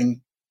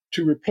something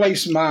to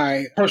replace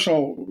my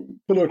personal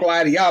political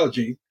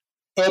ideology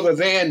other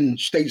than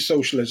state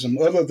socialism,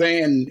 other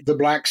than the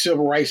Black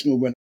civil rights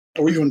movement,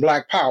 or even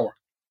Black power.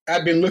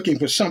 I'd been looking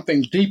for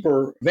something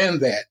deeper than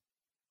that.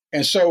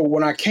 And so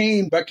when I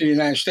came back to the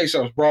United States, I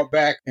was brought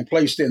back and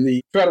placed in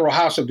the Federal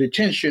House of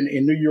Detention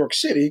in New York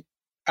City.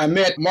 I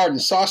met Martin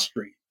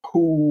Sostre,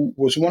 who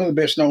was one of the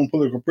best known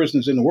political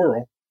prisoners in the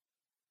world.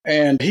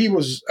 And he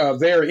was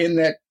there in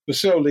that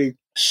facility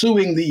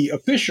suing the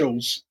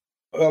officials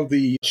of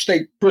the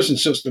state prison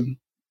system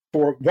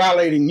for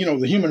violating,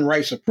 the human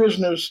rights of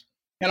prisoners,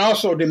 and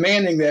also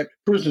demanding that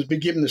prisoners be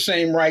given the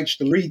same rights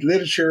to read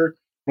literature,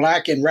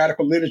 Black and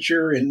radical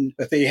literature, and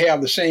that they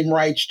have the same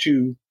rights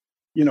to,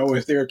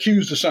 if they're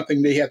accused of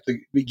something, they have to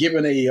be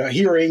given a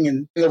hearing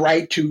and the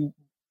right to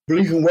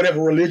believe in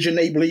whatever religion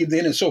they believed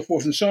in and so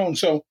forth and so on.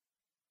 So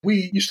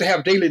we used to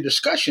have daily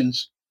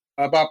discussions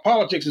about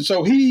politics. And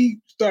so he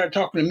started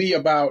talking to me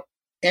about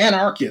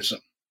anarchism.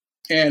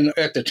 And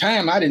at the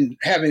time, I didn't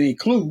have any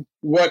clue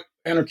what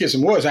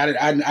anarchism was.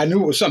 I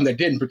knew it was something that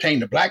didn't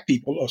pertain to Black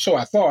people, or so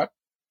I thought.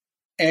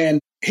 And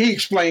he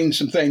explained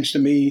some things to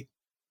me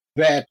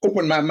that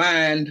opened my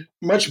mind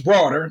much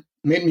broader,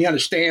 made me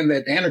understand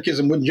that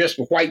anarchism wasn't just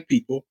for white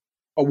people,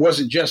 or was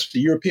it just the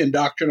European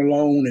doctrine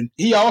alone? And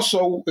he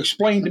also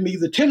explained to me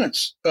the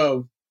tenets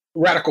of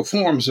radical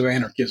forms of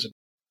anarchism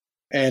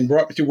and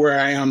brought me to where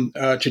I am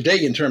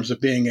today in terms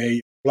of being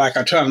a Black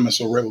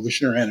autonomous or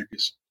revolutionary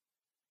anarchist.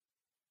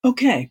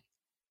 Okay.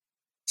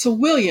 So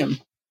William,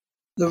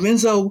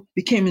 Lorenzo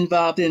became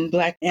involved in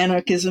Black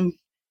anarchism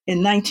in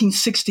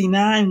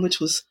 1969, which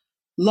was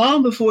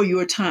long before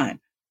your time.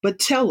 But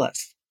tell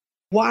us,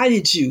 why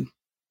did you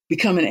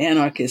become an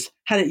anarchist?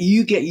 How did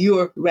you get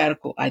your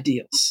radical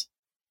ideals?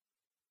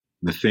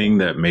 The thing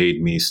that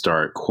made me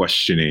start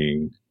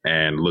questioning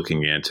and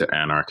looking into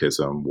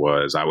anarchism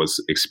was I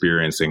was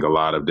experiencing a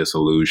lot of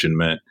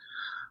disillusionment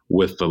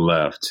with the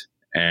left,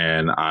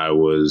 and I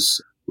was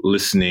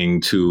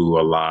listening to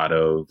a lot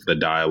of the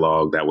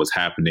dialogue that was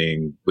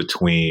happening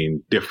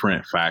between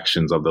different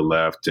factions of the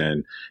left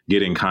and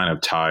getting kind of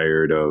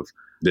tired of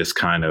this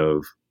kind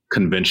of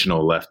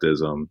conventional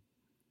leftism.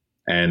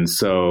 And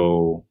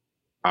so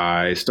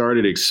I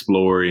started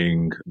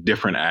exploring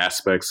different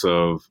aspects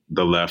of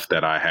the left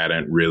that I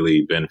hadn't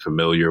really been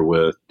familiar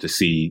with to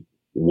see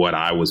what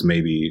I was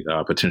maybe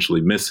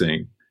potentially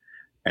missing.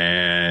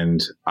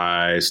 And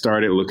I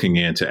started looking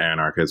into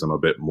anarchism a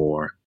bit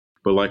more.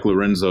 But like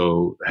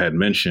Lorenzo had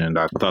mentioned,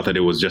 I thought that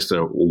it was just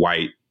a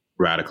white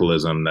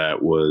radicalism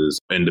that was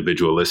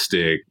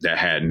individualistic, that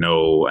had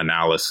no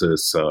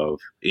analysis of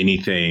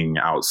anything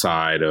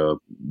outside of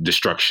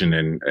destruction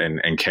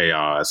and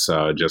chaos,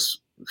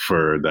 just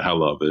for the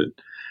hell of it.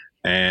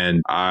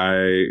 And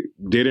I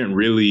didn't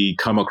really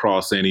come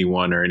across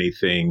anyone or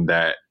anything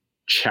that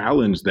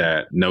challenged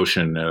that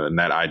notion and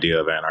that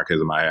idea of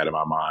anarchism I had in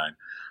my mind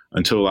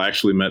until I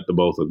actually met the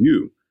both of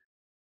you.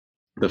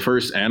 The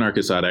first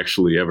anarchist I'd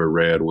actually ever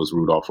read was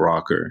Rudolf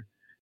Rocker.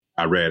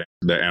 I read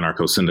the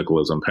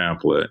Anarcho-Syndicalism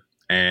pamphlet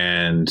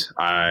and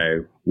I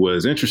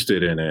was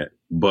interested in it.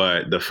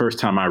 But the first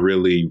time I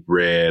really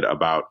read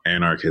about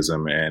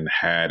anarchism and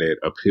had it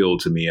appeal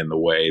to me in the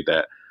way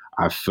that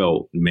I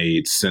felt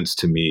made sense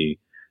to me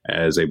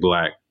as a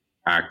Black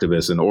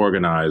activist and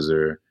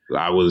organizer,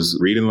 I was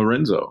reading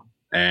Lorenzo.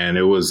 And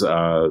it was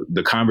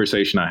the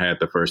conversation I had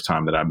the first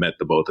time that I met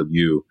the both of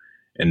you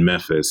in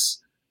Memphis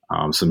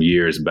some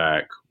years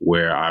back,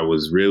 where I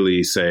was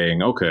really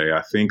saying, okay,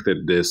 I think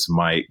that this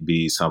might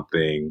be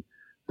something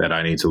that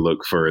I need to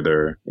look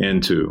further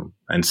into.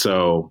 And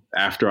so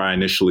after I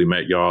initially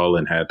met y'all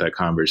and had that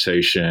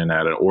conversation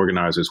at an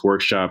organizer's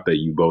workshop that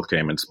you both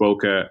came and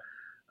spoke at,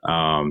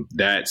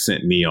 that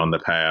sent me on the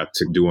path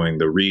to doing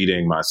the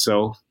reading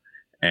myself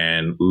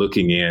and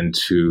looking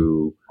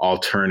into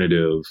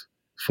alternative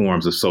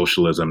forms of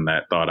socialism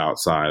that thought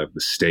outside of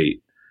the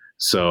state.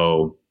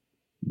 So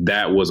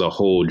that was a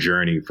whole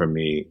journey for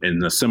me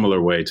in a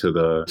similar way to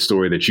the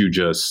story that you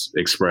just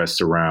expressed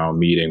around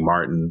meeting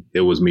Martin.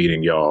 It was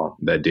meeting y'all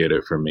that did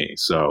it for me.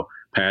 So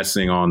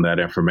passing on that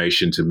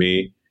information to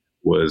me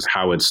was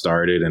how it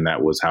started. And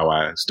that was how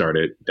I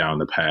started down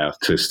the path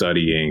to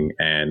studying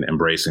and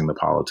embracing the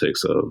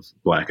politics of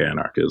Black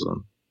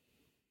anarchism.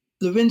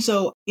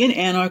 Lorenzo, in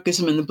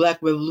anarchism and the Black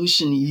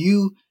Revolution,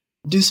 you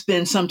do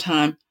spend some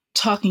time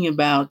talking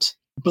about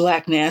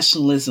Black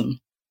nationalism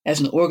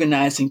as an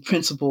organizing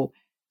principle.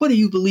 What do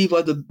you believe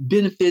are the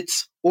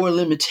benefits or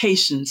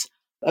limitations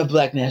of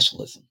Black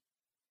nationalism?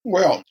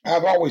 Well,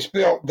 I've always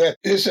felt that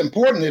it's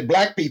important that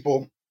Black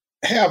people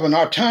have an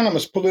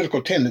autonomous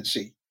political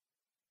tendency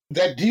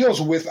that deals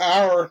with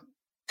our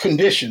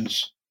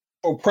conditions,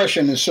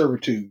 oppression and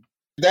servitude.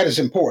 That is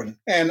important.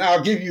 And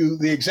I'll give you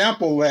the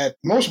example that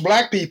most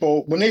Black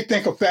people, when they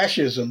think of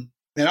fascism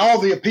and all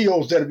the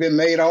appeals that have been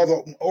made, all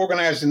the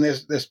organizing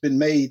that's been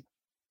made,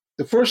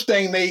 the first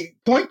thing they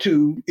point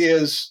to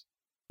is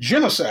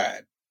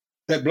genocide.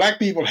 That Black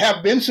people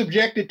have been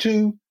subjected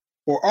to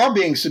or are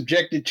being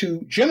subjected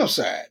to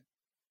genocide.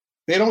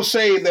 They don't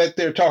say that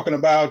they're talking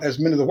about, as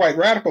many of the white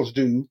radicals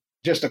do,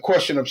 just a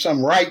question of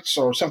some rights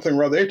or something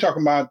or other. They're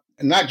talking about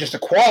not just the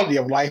quality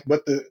of life,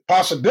 but the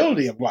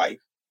possibility of life.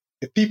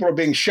 If people are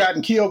being shot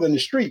and killed in the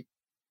street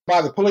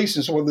by the police,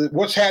 and so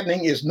what's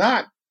happening is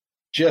not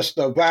just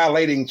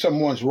violating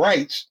someone's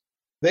rights.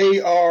 They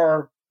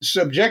are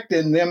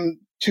subjecting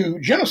them to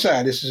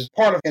genocide. This is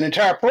part of an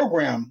entire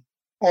program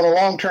on a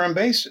long-term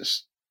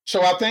basis.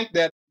 So I think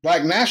that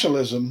Black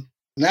nationalism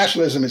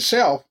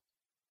itself,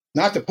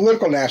 not the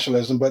political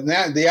nationalism, but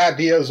the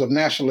ideas of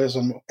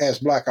nationalism as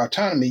Black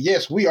autonomy,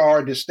 yes, we are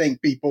a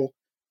distinct people.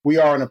 We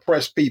are an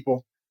oppressed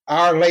people.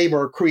 Our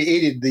labor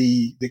created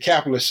the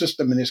capitalist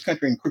system in this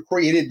country and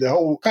created the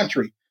whole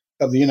country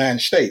of the United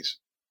States.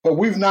 But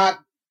we've not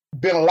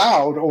been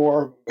allowed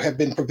or have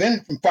been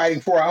prevented from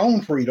fighting for our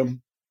own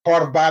freedom,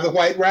 part of by the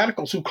white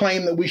radicals who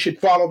claim that we should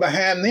follow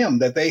behind them,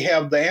 that they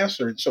have the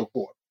answer and so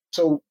forth.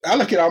 So I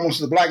look at almost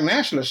the Black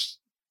nationalists,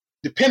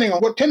 depending on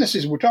what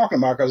tendencies we're talking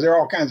about, because there are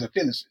all kinds of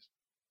tendencies.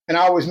 And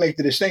I always make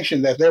the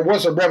distinction that there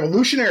was a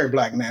revolutionary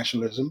Black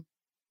nationalism,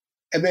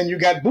 and then you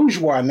got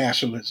bourgeois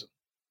nationalism.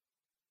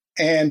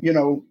 And,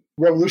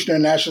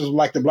 revolutionary nationalism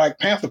like the Black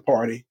Panther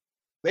Party,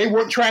 they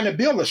weren't trying to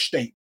build a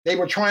state. They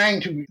were trying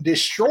to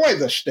destroy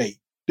the state,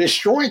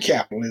 destroy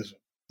capitalism.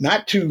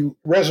 not to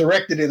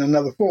resurrect it in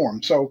another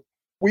form. So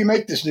we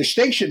make this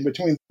distinction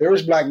between there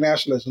is Black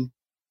nationalism,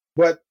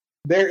 but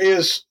there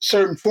is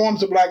certain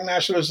forms of Black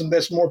nationalism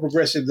that's more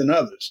progressive than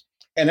others.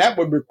 And that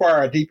would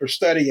require a deeper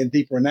study and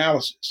deeper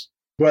analysis.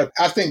 But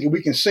I think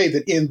we can say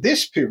that in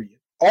this period,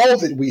 all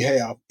that we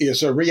have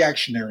is a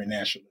reactionary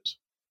nationalism.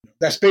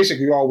 That's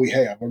basically all we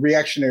have, a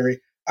reactionary,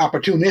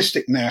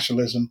 opportunistic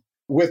nationalism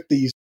with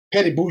these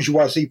petty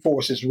bourgeoisie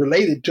forces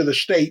related to the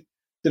state,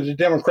 to the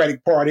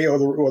Democratic Party or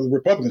the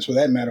Republicans, for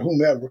that matter,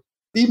 whomever.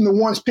 Even the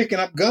ones picking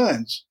up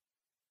guns,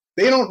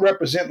 they don't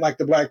represent, like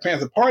the Black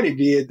Panther Party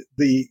did,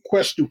 the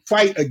quest to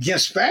fight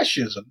against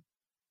fascism.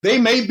 They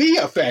may be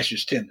a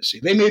fascist tendency.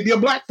 They may be a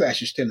Black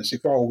fascist tendency,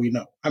 for all we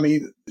know. I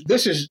mean,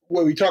 this is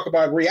where we talk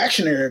about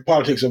reactionary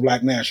politics of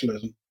Black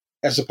nationalism,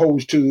 as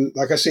opposed to,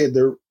 like I said,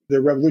 the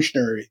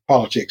revolutionary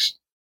politics.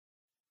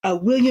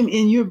 William,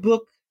 in your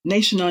book,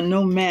 Nation on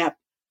No Map,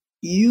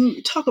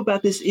 you talk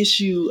about this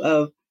issue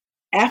of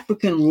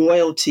African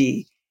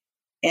royalty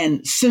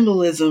and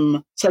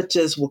symbolism such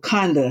as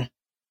Wakanda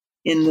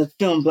in the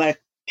film Black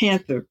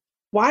Panther.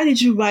 Why did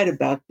you write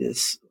about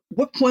this?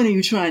 What point are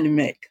you trying to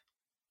make?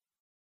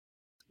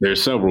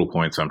 There's several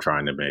points I'm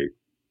trying to make.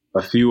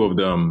 A few of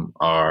them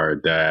are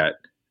that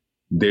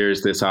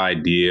there's this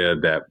idea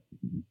that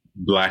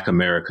Black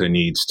America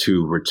needs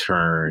to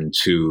return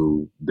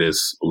to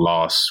this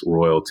lost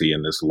royalty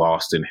and this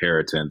lost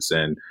inheritance,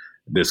 and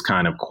this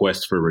kind of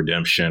quest for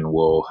redemption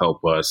will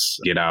help us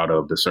get out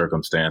of the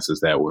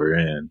circumstances that we're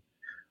in.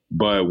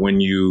 But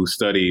when you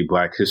study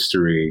Black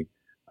history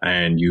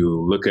and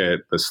you look at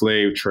the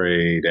slave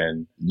trade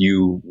and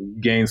you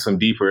gain some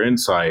deeper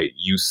insight,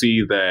 you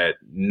see that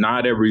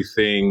not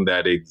everything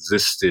that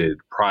existed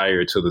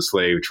prior to the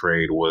slave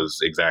trade was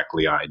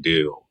exactly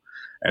ideal,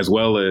 as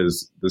well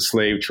as the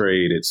slave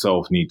trade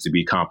itself needs to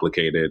be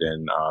complicated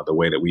in the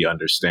way that we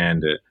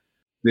understand it.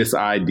 This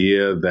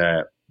idea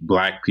that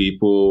Black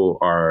people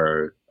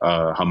are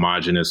a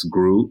homogenous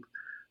group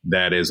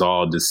that is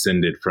all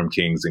descended from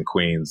kings and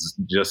queens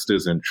just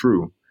isn't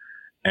true.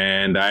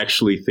 And I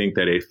actually think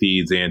that it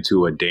feeds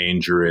into a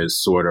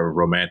dangerous sort of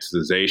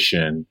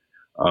romanticization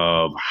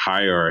of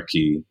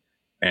hierarchy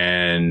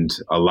and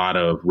a lot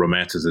of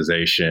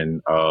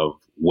romanticization of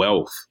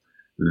wealth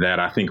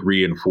that I think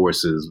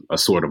reinforces a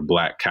sort of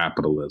Black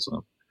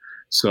capitalism.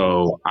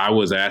 So I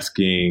was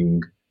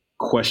asking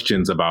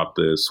questions about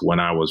this when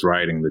I was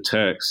writing the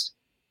text.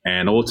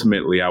 And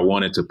ultimately, I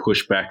wanted to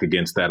push back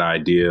against that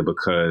idea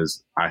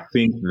because I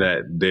think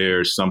that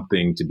there's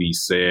something to be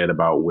said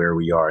about where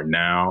we are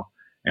now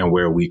and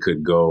where we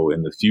could go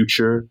in the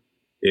future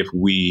if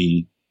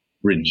we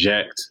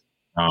reject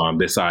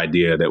this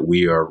idea that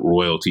we are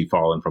royalty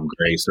fallen from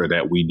grace, or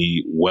that we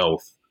need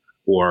wealth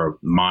or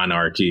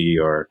monarchy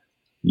or,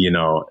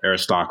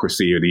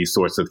 aristocracy or these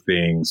sorts of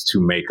things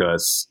to make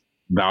us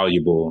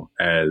valuable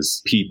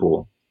as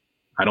people.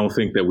 I don't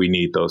think that we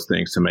need those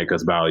things to make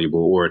us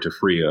valuable or to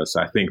free us.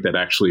 I think that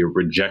actually a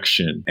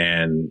rejection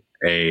and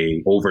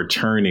a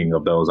overturning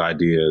of those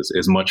ideas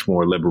is much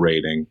more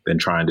liberating than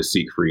trying to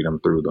seek freedom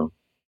through them.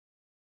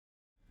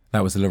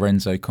 That was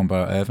Lorenzo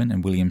Comboa Ervin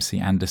and William C.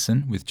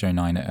 Anderson with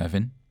Jonina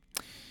Ervin.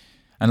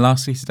 And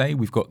lastly today,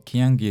 we've got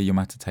Kiangia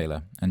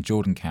Yomata-Taylor and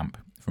Jordan Camp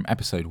from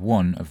episode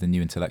 1 of the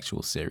New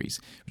Intellectuals series,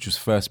 which was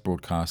first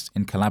broadcast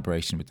in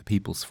collaboration with the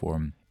People's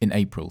Forum in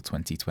April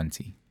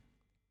 2020.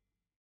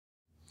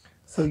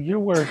 So your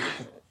work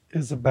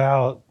is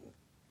about,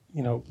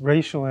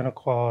 racial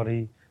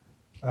inequality,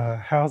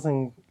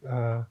 housing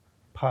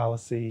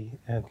policy,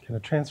 and kind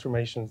of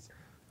transformations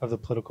of the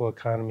political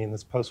economy in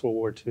this post-World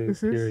War II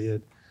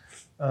period.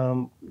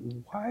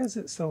 Why is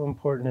it so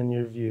important, in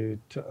your view,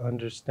 to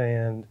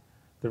understand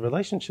the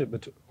relationship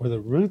or the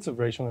roots of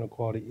racial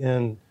inequality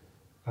in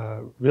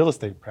real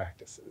estate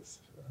practices?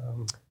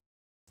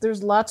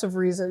 There's lots of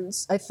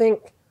reasons. I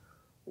think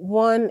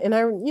one, and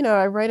I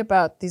write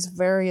about these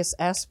various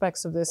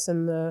aspects of this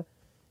in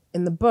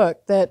the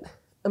book, that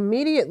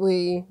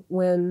immediately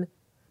when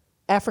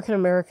African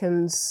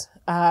Americans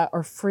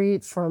are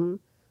freed from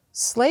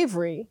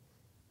slavery,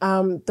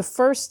 the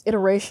first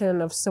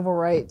iteration of civil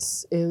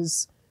rights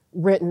is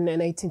written in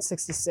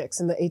 1866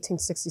 in the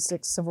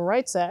 1866 Civil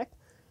Rights Act.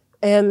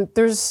 And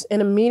there's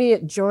an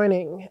immediate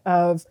joining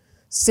of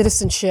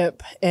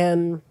citizenship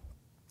and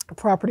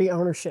property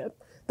ownership,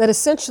 that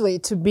essentially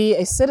to be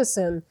a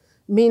citizen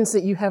means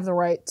that you have the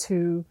right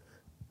to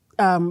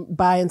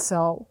buy and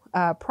sell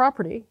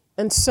property.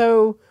 And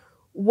so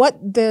what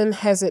then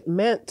has it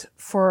meant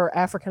for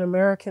African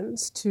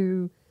Americans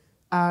to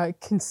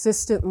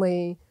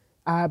consistently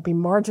be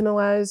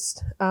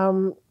marginalized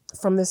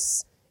from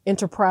this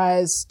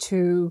enterprise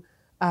to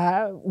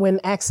when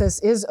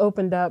access is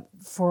opened up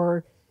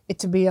for it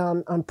to be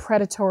on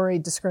predatory,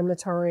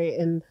 discriminatory,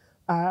 and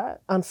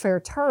unfair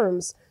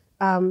terms?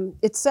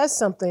 It says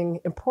something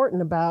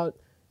important about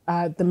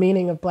the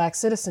meaning of Black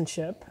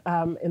citizenship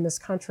in this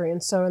country.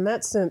 And so in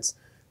that sense,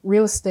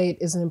 real estate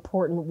is an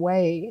important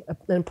way,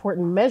 an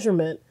important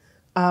measurement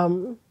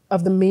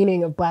of the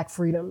meaning of Black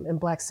freedom and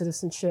Black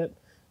citizenship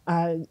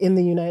in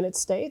the United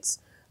States.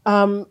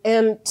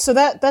 And so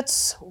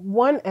that's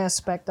one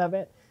aspect of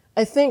it.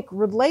 I think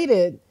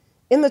related,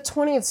 in the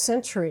 20th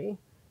century,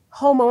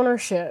 home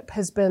ownership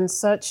has been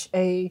such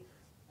a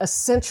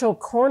essential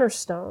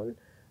cornerstone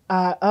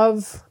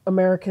of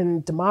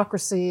American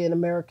democracy and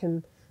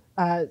American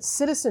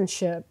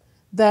citizenship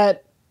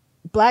that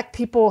Black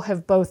people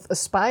have both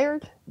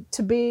aspired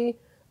to be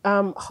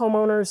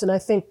homeowners, and I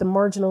think the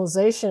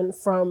marginalization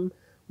from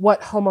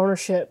what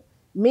homeownership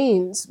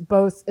means,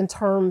 both in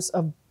terms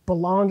of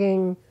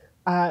belonging,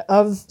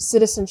 of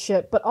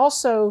citizenship, but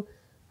also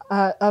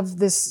of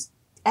this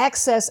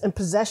access and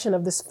possession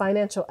of this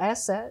financial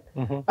asset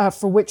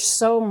for which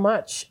so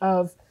much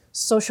of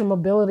social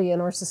mobility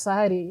in our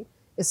society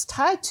is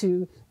tied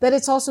to, that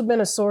it's also been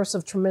a source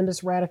of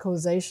tremendous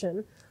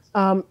radicalization.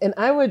 And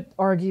I would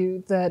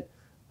argue that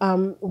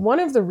one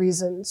of the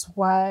reasons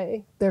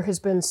why there has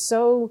been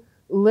so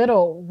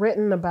little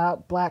written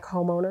about Black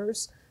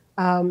homeowners,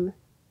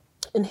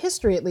 in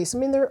history at least, I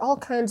mean, there are all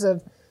kinds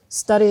of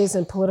studies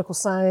in political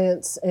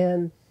science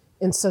and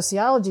in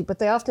sociology, but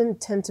they often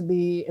tend to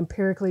be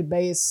empirically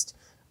based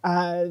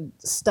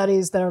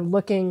studies that are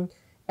looking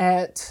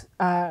at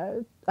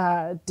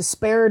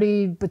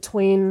disparity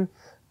between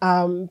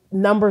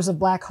numbers of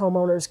Black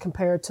homeowners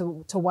compared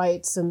to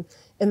whites and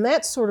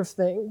that sort of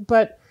thing.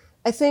 But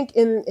I think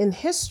in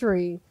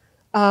history,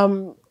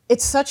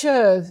 it's such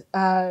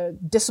a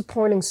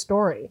disappointing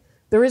story.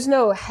 There is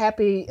no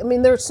happy, I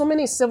mean, there are so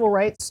many civil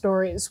rights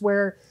stories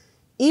where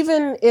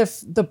even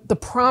if the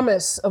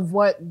promise of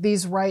what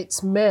these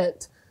rights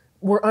meant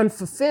were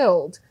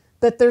unfulfilled,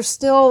 that there's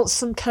still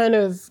some kind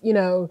of,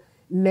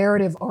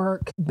 narrative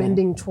arc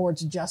bending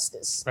towards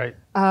justice. Right.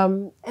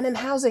 And in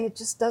housing, it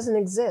just doesn't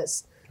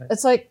exist. Right.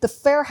 It's like the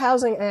Fair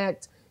Housing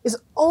Act is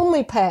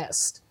only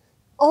passed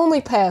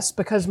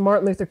because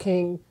Martin Luther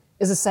King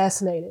is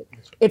assassinated.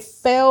 It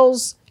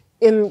fails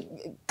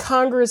in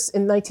Congress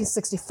in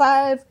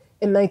 1965,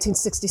 in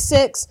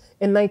 1966,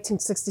 in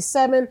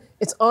 1967.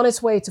 It's on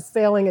its way to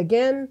failing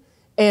again.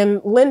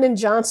 And Lyndon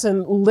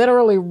Johnson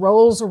literally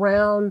rolls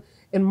around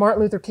in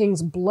Martin Luther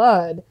King's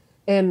blood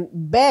and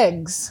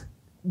begs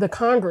the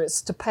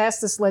Congress to pass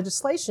this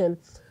legislation,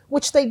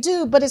 which they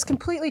do, but it's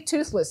completely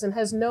toothless and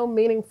has no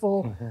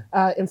meaningful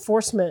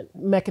enforcement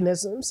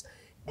mechanisms.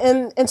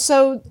 And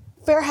so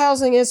fair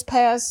housing is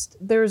passed.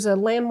 There's a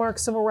landmark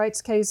civil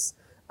rights case,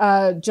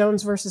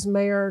 Jones versus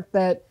Mayer,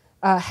 that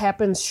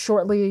happens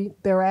shortly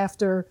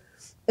thereafter.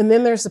 And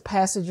then there's the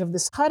passage of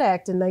this HUD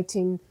Act in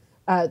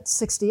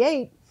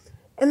 1968.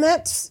 And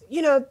that's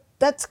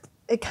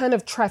a kind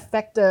of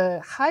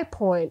trifecta high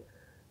point.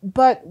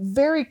 But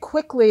very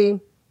quickly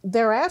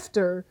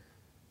thereafter,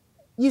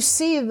 you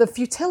see the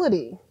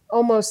futility,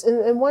 almost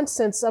in one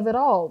sense, of it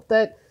all,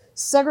 that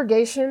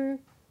segregation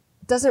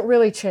doesn't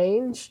really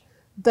change,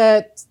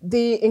 that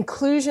the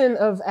inclusion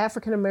of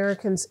African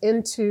Americans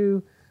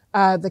into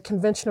the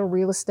conventional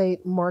real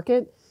estate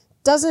market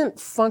doesn't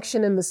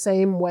function in the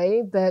same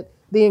way that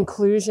the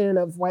inclusion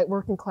of white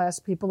working class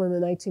people in the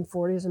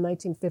 1940s and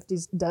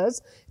 1950s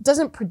does. It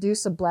doesn't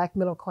produce a Black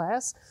middle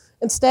class.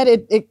 Instead,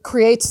 it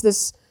creates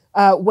this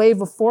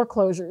wave of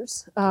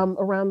foreclosures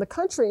around the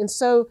country. And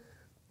so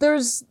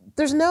there's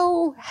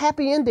no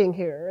happy ending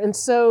here. And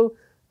so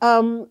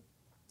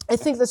I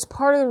think that's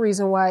part of the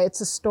reason why it's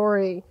a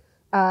story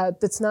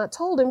that's not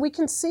told. And we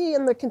can see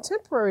in the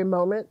contemporary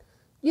moment,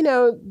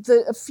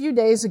 a few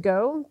days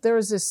ago, there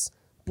was this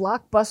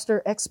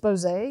blockbuster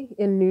expose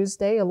in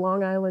Newsday, a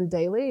Long Island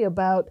daily,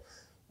 about,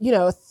 a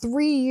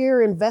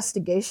 3-year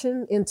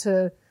investigation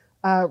into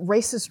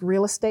racist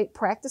real estate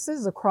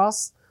practices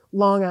across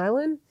Long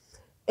Island.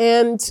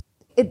 And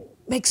it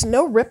makes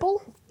no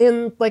ripple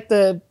in like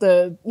the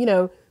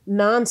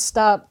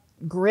nonstop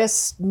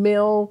grist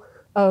mill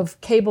of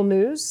cable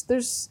news.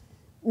 There's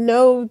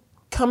no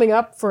coming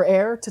up for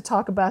air to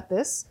talk about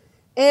this.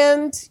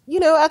 And,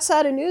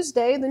 outside of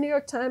Newsday, the New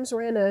York Times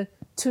ran a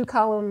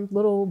 2-column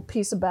little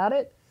piece about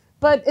it.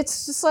 But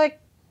it's just like,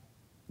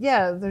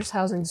 yeah, there's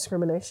housing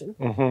discrimination.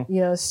 Mm-hmm.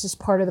 It's just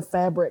part of the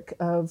fabric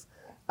of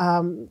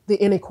the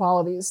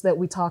inequalities that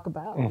we talk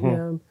about.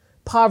 Mm-hmm.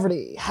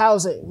 Poverty,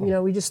 housing,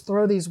 we just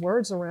throw these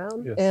words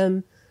around. Yes.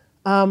 And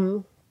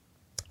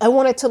I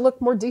wanted to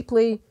look more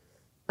deeply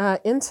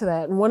into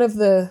that. And one of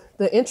the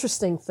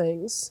interesting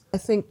things, I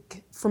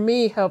think, for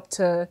me, helped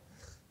to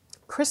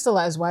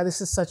crystallize why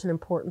this is such an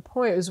important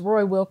point is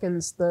Roy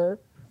Wilkins, the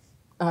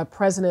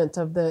president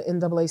of the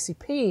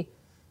NAACP,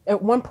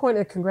 at one point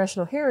in a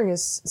congressional hearing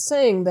is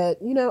saying that,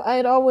 I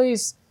had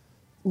always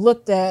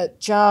looked at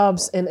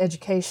jobs and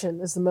education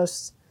as the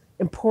most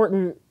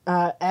important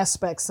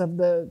aspects of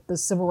the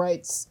civil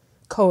rights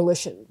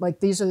coalition. Like,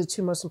 these are the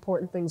two most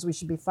important things we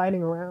should be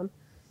fighting around.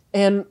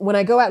 And when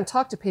I go out and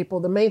talk to people,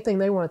 the main thing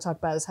they want to talk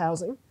about is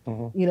housing.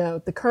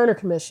 Mm-hmm. The Kerner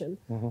Commission,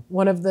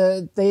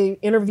 mm-hmm. They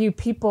interview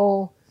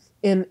people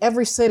in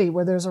every city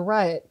where there's a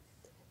riot,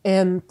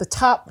 and the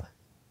top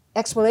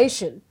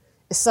explanation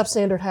is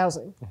substandard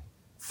housing,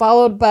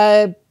 followed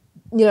by,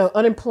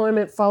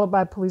 unemployment, followed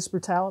by police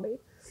brutality.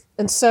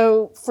 And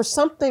so for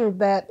something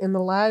that in the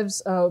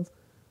lives of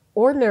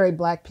ordinary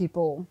Black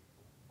people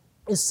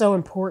is so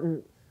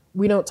important.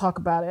 We don't talk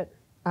about it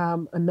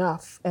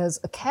enough as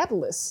a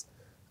catalyst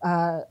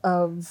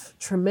of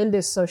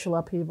tremendous social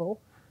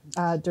upheaval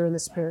during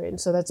this period. And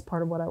so that's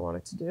part of what I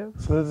wanted to do.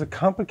 So there's a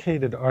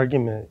complicated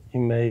argument you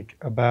make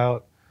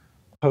about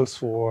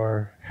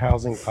post-war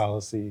housing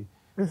policy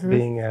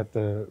being at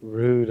the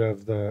root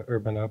of the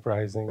urban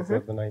uprisings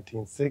of the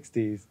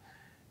 1960s.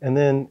 And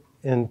then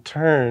in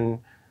turn,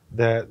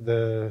 that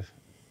the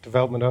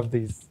development of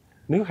these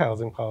new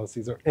housing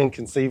policies are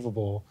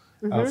inconceivable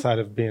outside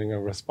of being a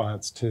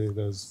response to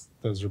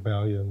those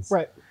rebellions.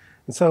 Right.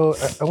 And so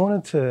I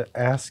wanted to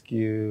ask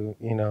you,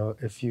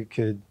 if you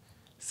could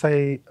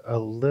say a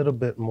little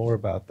bit more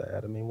about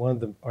that. I mean, one of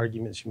the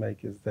arguments you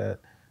make is that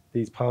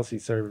these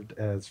policies served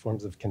as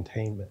forms of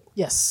containment.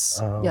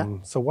 Yes.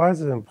 So why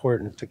is it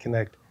important to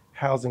connect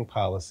housing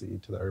policy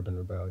to the urban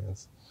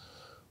rebellions?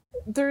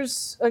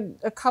 There's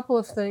a couple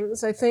of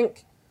things. I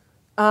think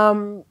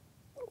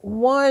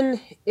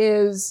one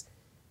is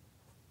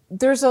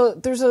there's a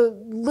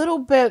little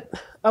bit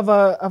of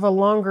a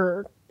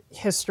longer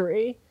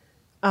history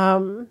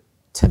to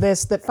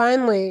this, that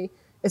finally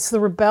it's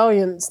the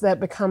rebellions that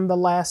become the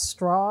last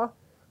straw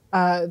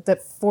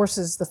that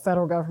forces the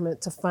federal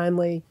government to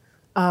finally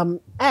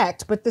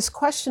act. But this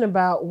question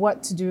about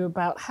what to do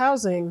about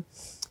housing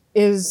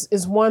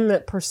is one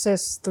that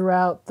persists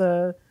throughout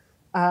the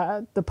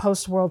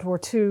post-World War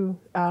II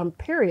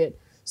period.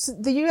 So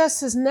the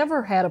U.S. has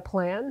never had a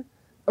plan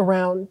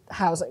around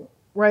housing,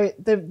 right?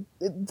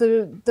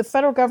 The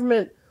federal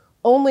government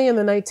only in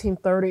the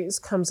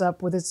 1930s comes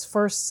up with its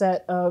first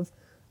set of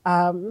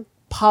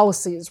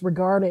policies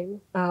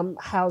regarding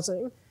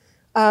housing.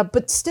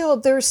 But still,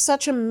 there's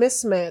such a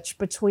mismatch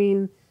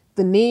between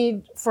the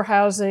need for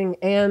housing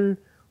and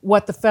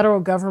what the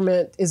federal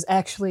government is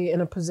actually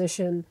in a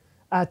position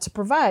to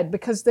provide,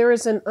 because there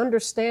is an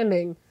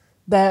understanding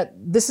that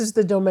this is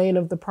the domain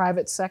of the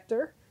private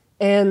sector,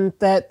 and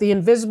that the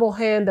invisible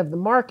hand of the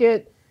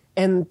market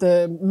and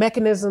the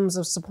mechanisms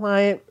of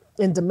supply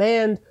and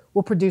demand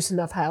will produce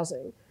enough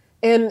housing.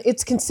 And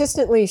it's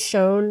consistently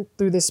shown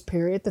through this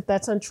period that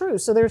that's untrue.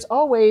 So there's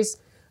always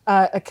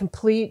a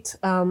complete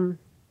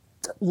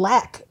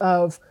lack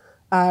of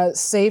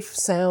safe,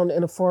 sound,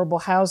 and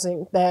affordable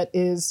housing that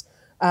is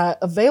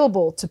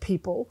available to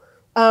people.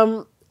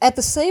 At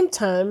the same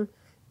time,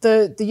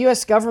 the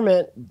U.S.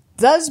 government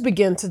does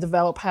begin to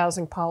develop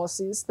housing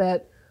policies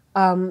that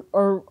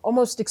are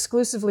almost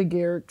exclusively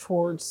geared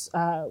towards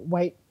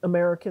white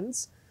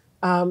Americans.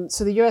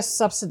 So the U.S.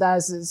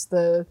 subsidizes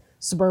the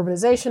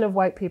suburbanization of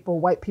white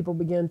people. White people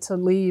begin to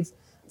leave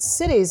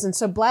cities. And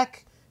so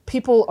Black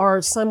people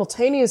are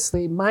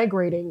simultaneously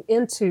migrating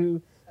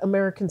into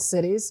American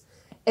cities.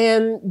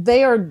 And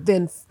they are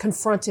then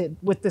confronted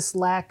with this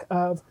lack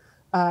of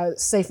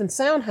safe and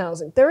sound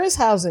housing. There is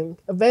housing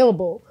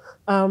available,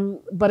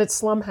 but it's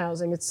slum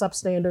housing. It's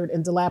substandard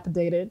and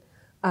dilapidated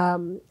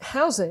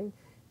housing.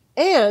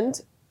 And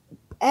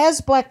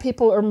as Black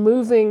people are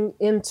moving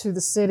into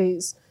the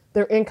cities,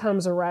 their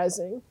incomes are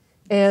rising.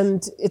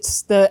 And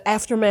it's the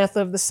aftermath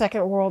of the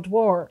Second World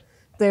War.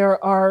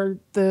 There are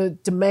the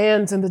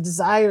demands and the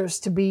desires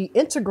to be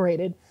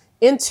integrated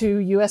into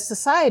U.S.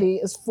 society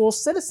as full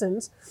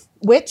citizens,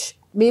 which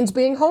means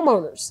being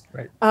homeowners.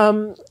 Right.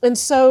 And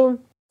so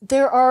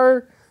there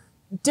are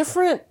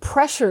different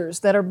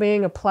pressures that are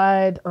being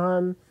applied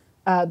on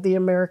the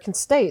American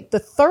state. The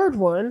third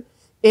one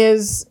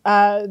is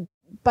by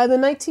the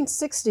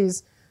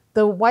 1960s,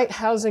 the white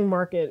housing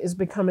market is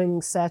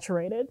becoming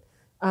saturated.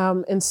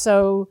 And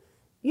so,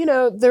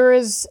 there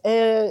is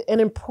an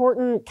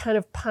important kind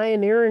of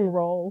pioneering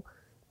role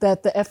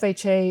that the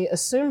FHA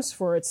assumes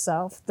for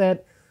itself,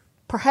 that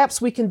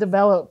perhaps we can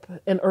develop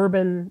an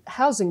urban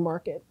housing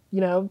market.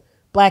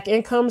 Black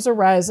incomes are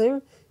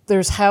rising.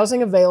 There's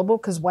housing available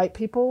because white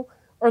people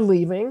are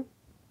leaving.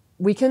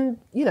 We can,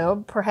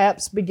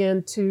 perhaps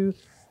begin to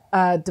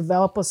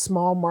develop a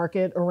small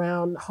market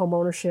around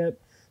homeownership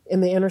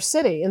in the inner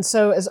city. And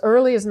so as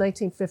early as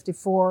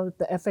 1954,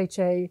 the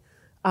FHA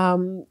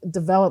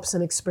develops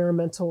an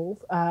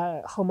experimental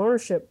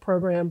homeownership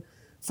program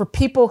for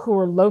people who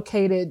are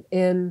located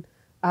in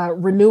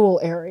renewal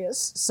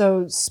areas.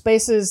 So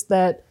spaces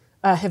that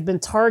have been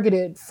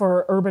targeted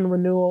for urban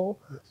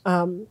renewal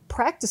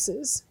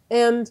practices.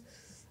 And,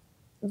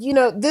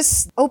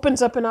 this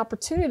opens up an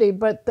opportunity,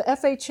 but the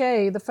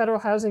FHA, the Federal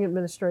Housing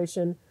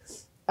Administration,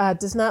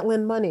 does not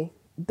lend money.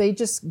 They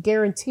just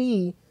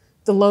guarantee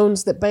the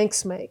loans that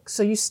banks make.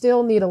 So you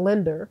still need a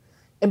lender,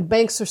 and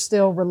banks are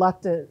still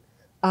reluctant.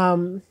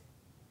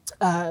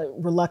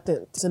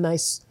 Reluctant is a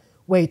nice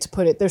way to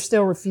put it. They're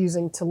still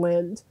refusing to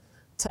lend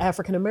to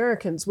African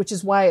Americans, which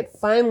is why it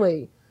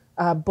finally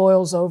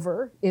boils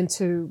over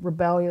into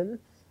rebellion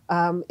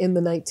in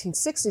the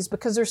 1960s,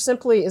 because there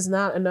simply is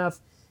not enough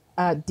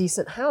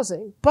decent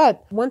housing.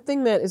 But one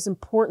thing that is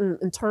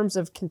important in terms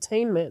of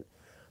containment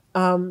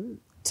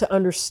to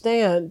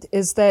understand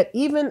is that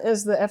even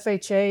as the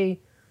FHA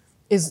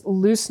is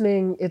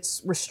loosening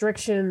its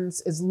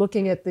restrictions, is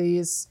looking at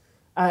these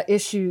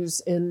issues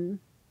in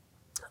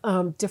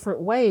different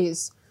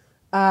ways,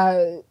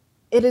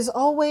 it is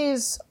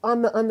always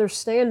on the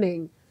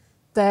understanding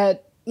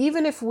that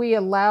even if we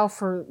allow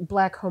for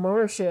Black home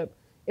ownership,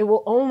 it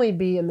will only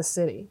be in the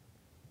city.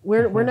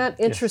 We're not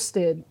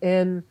interested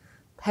in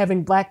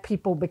having Black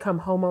people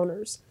become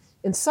homeowners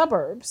in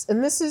suburbs.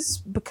 And this is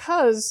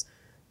because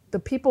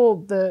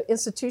the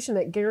institution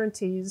that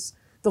guarantees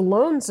the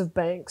loans of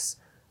banks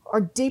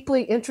are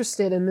deeply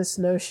interested in this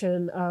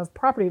notion of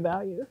property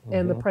value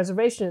and the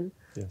preservation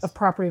of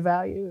property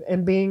value,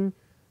 and being,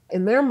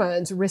 in their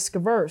minds, risk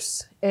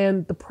averse.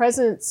 And the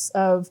presence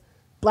of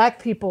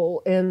Black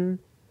people in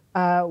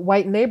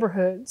white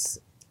neighborhoods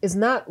is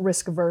not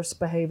risk averse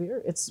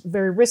behavior. It's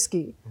very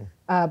risky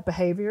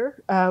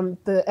behavior.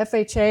 The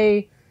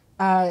FHA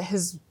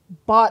has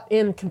bought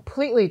in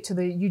completely to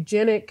the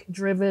eugenic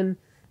driven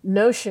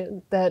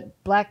notion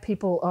that Black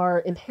people are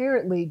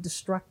inherently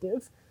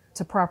destructive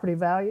to property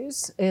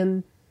values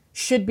and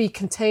should be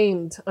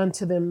contained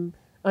unto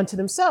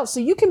themselves. So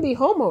you can be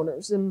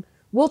homeowners, and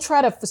we'll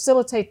try to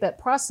facilitate that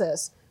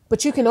process,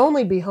 but you can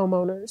only be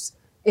homeowners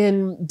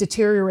in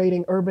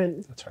deteriorating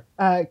urban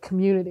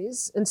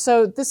communities. And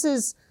so this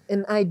is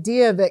an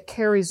idea that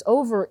carries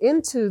over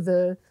into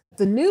the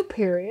new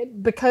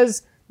period,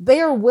 because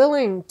they are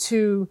willing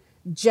to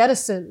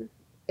jettison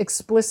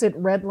explicit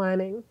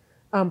redlining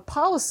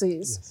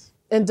policies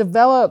and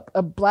develop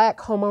a Black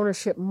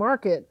homeownership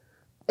market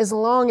as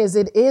long as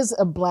it is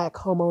a Black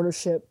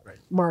homeownership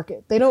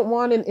market. They don't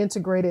want an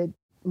integrated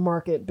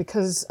market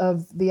because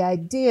of the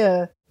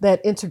idea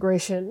that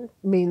integration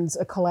means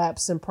a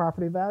collapse in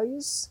property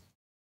values.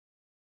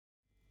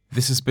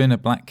 This has been a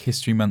Black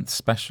History Month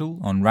special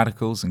on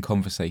radicals and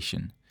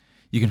conversation.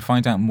 You can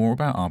find out more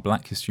about our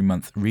Black History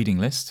Month reading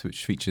list,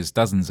 which features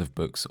dozens of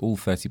books, all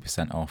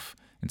 30% off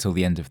until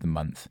the end of the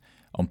month,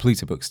 on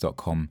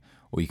plutobooks.com,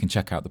 or you can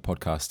check out the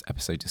podcast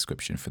episode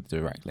description for the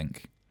direct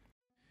link.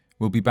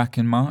 We'll be back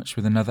in March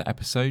with another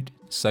episode,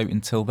 so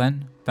until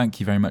then,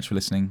 thank you very much for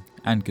listening,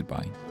 and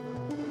goodbye.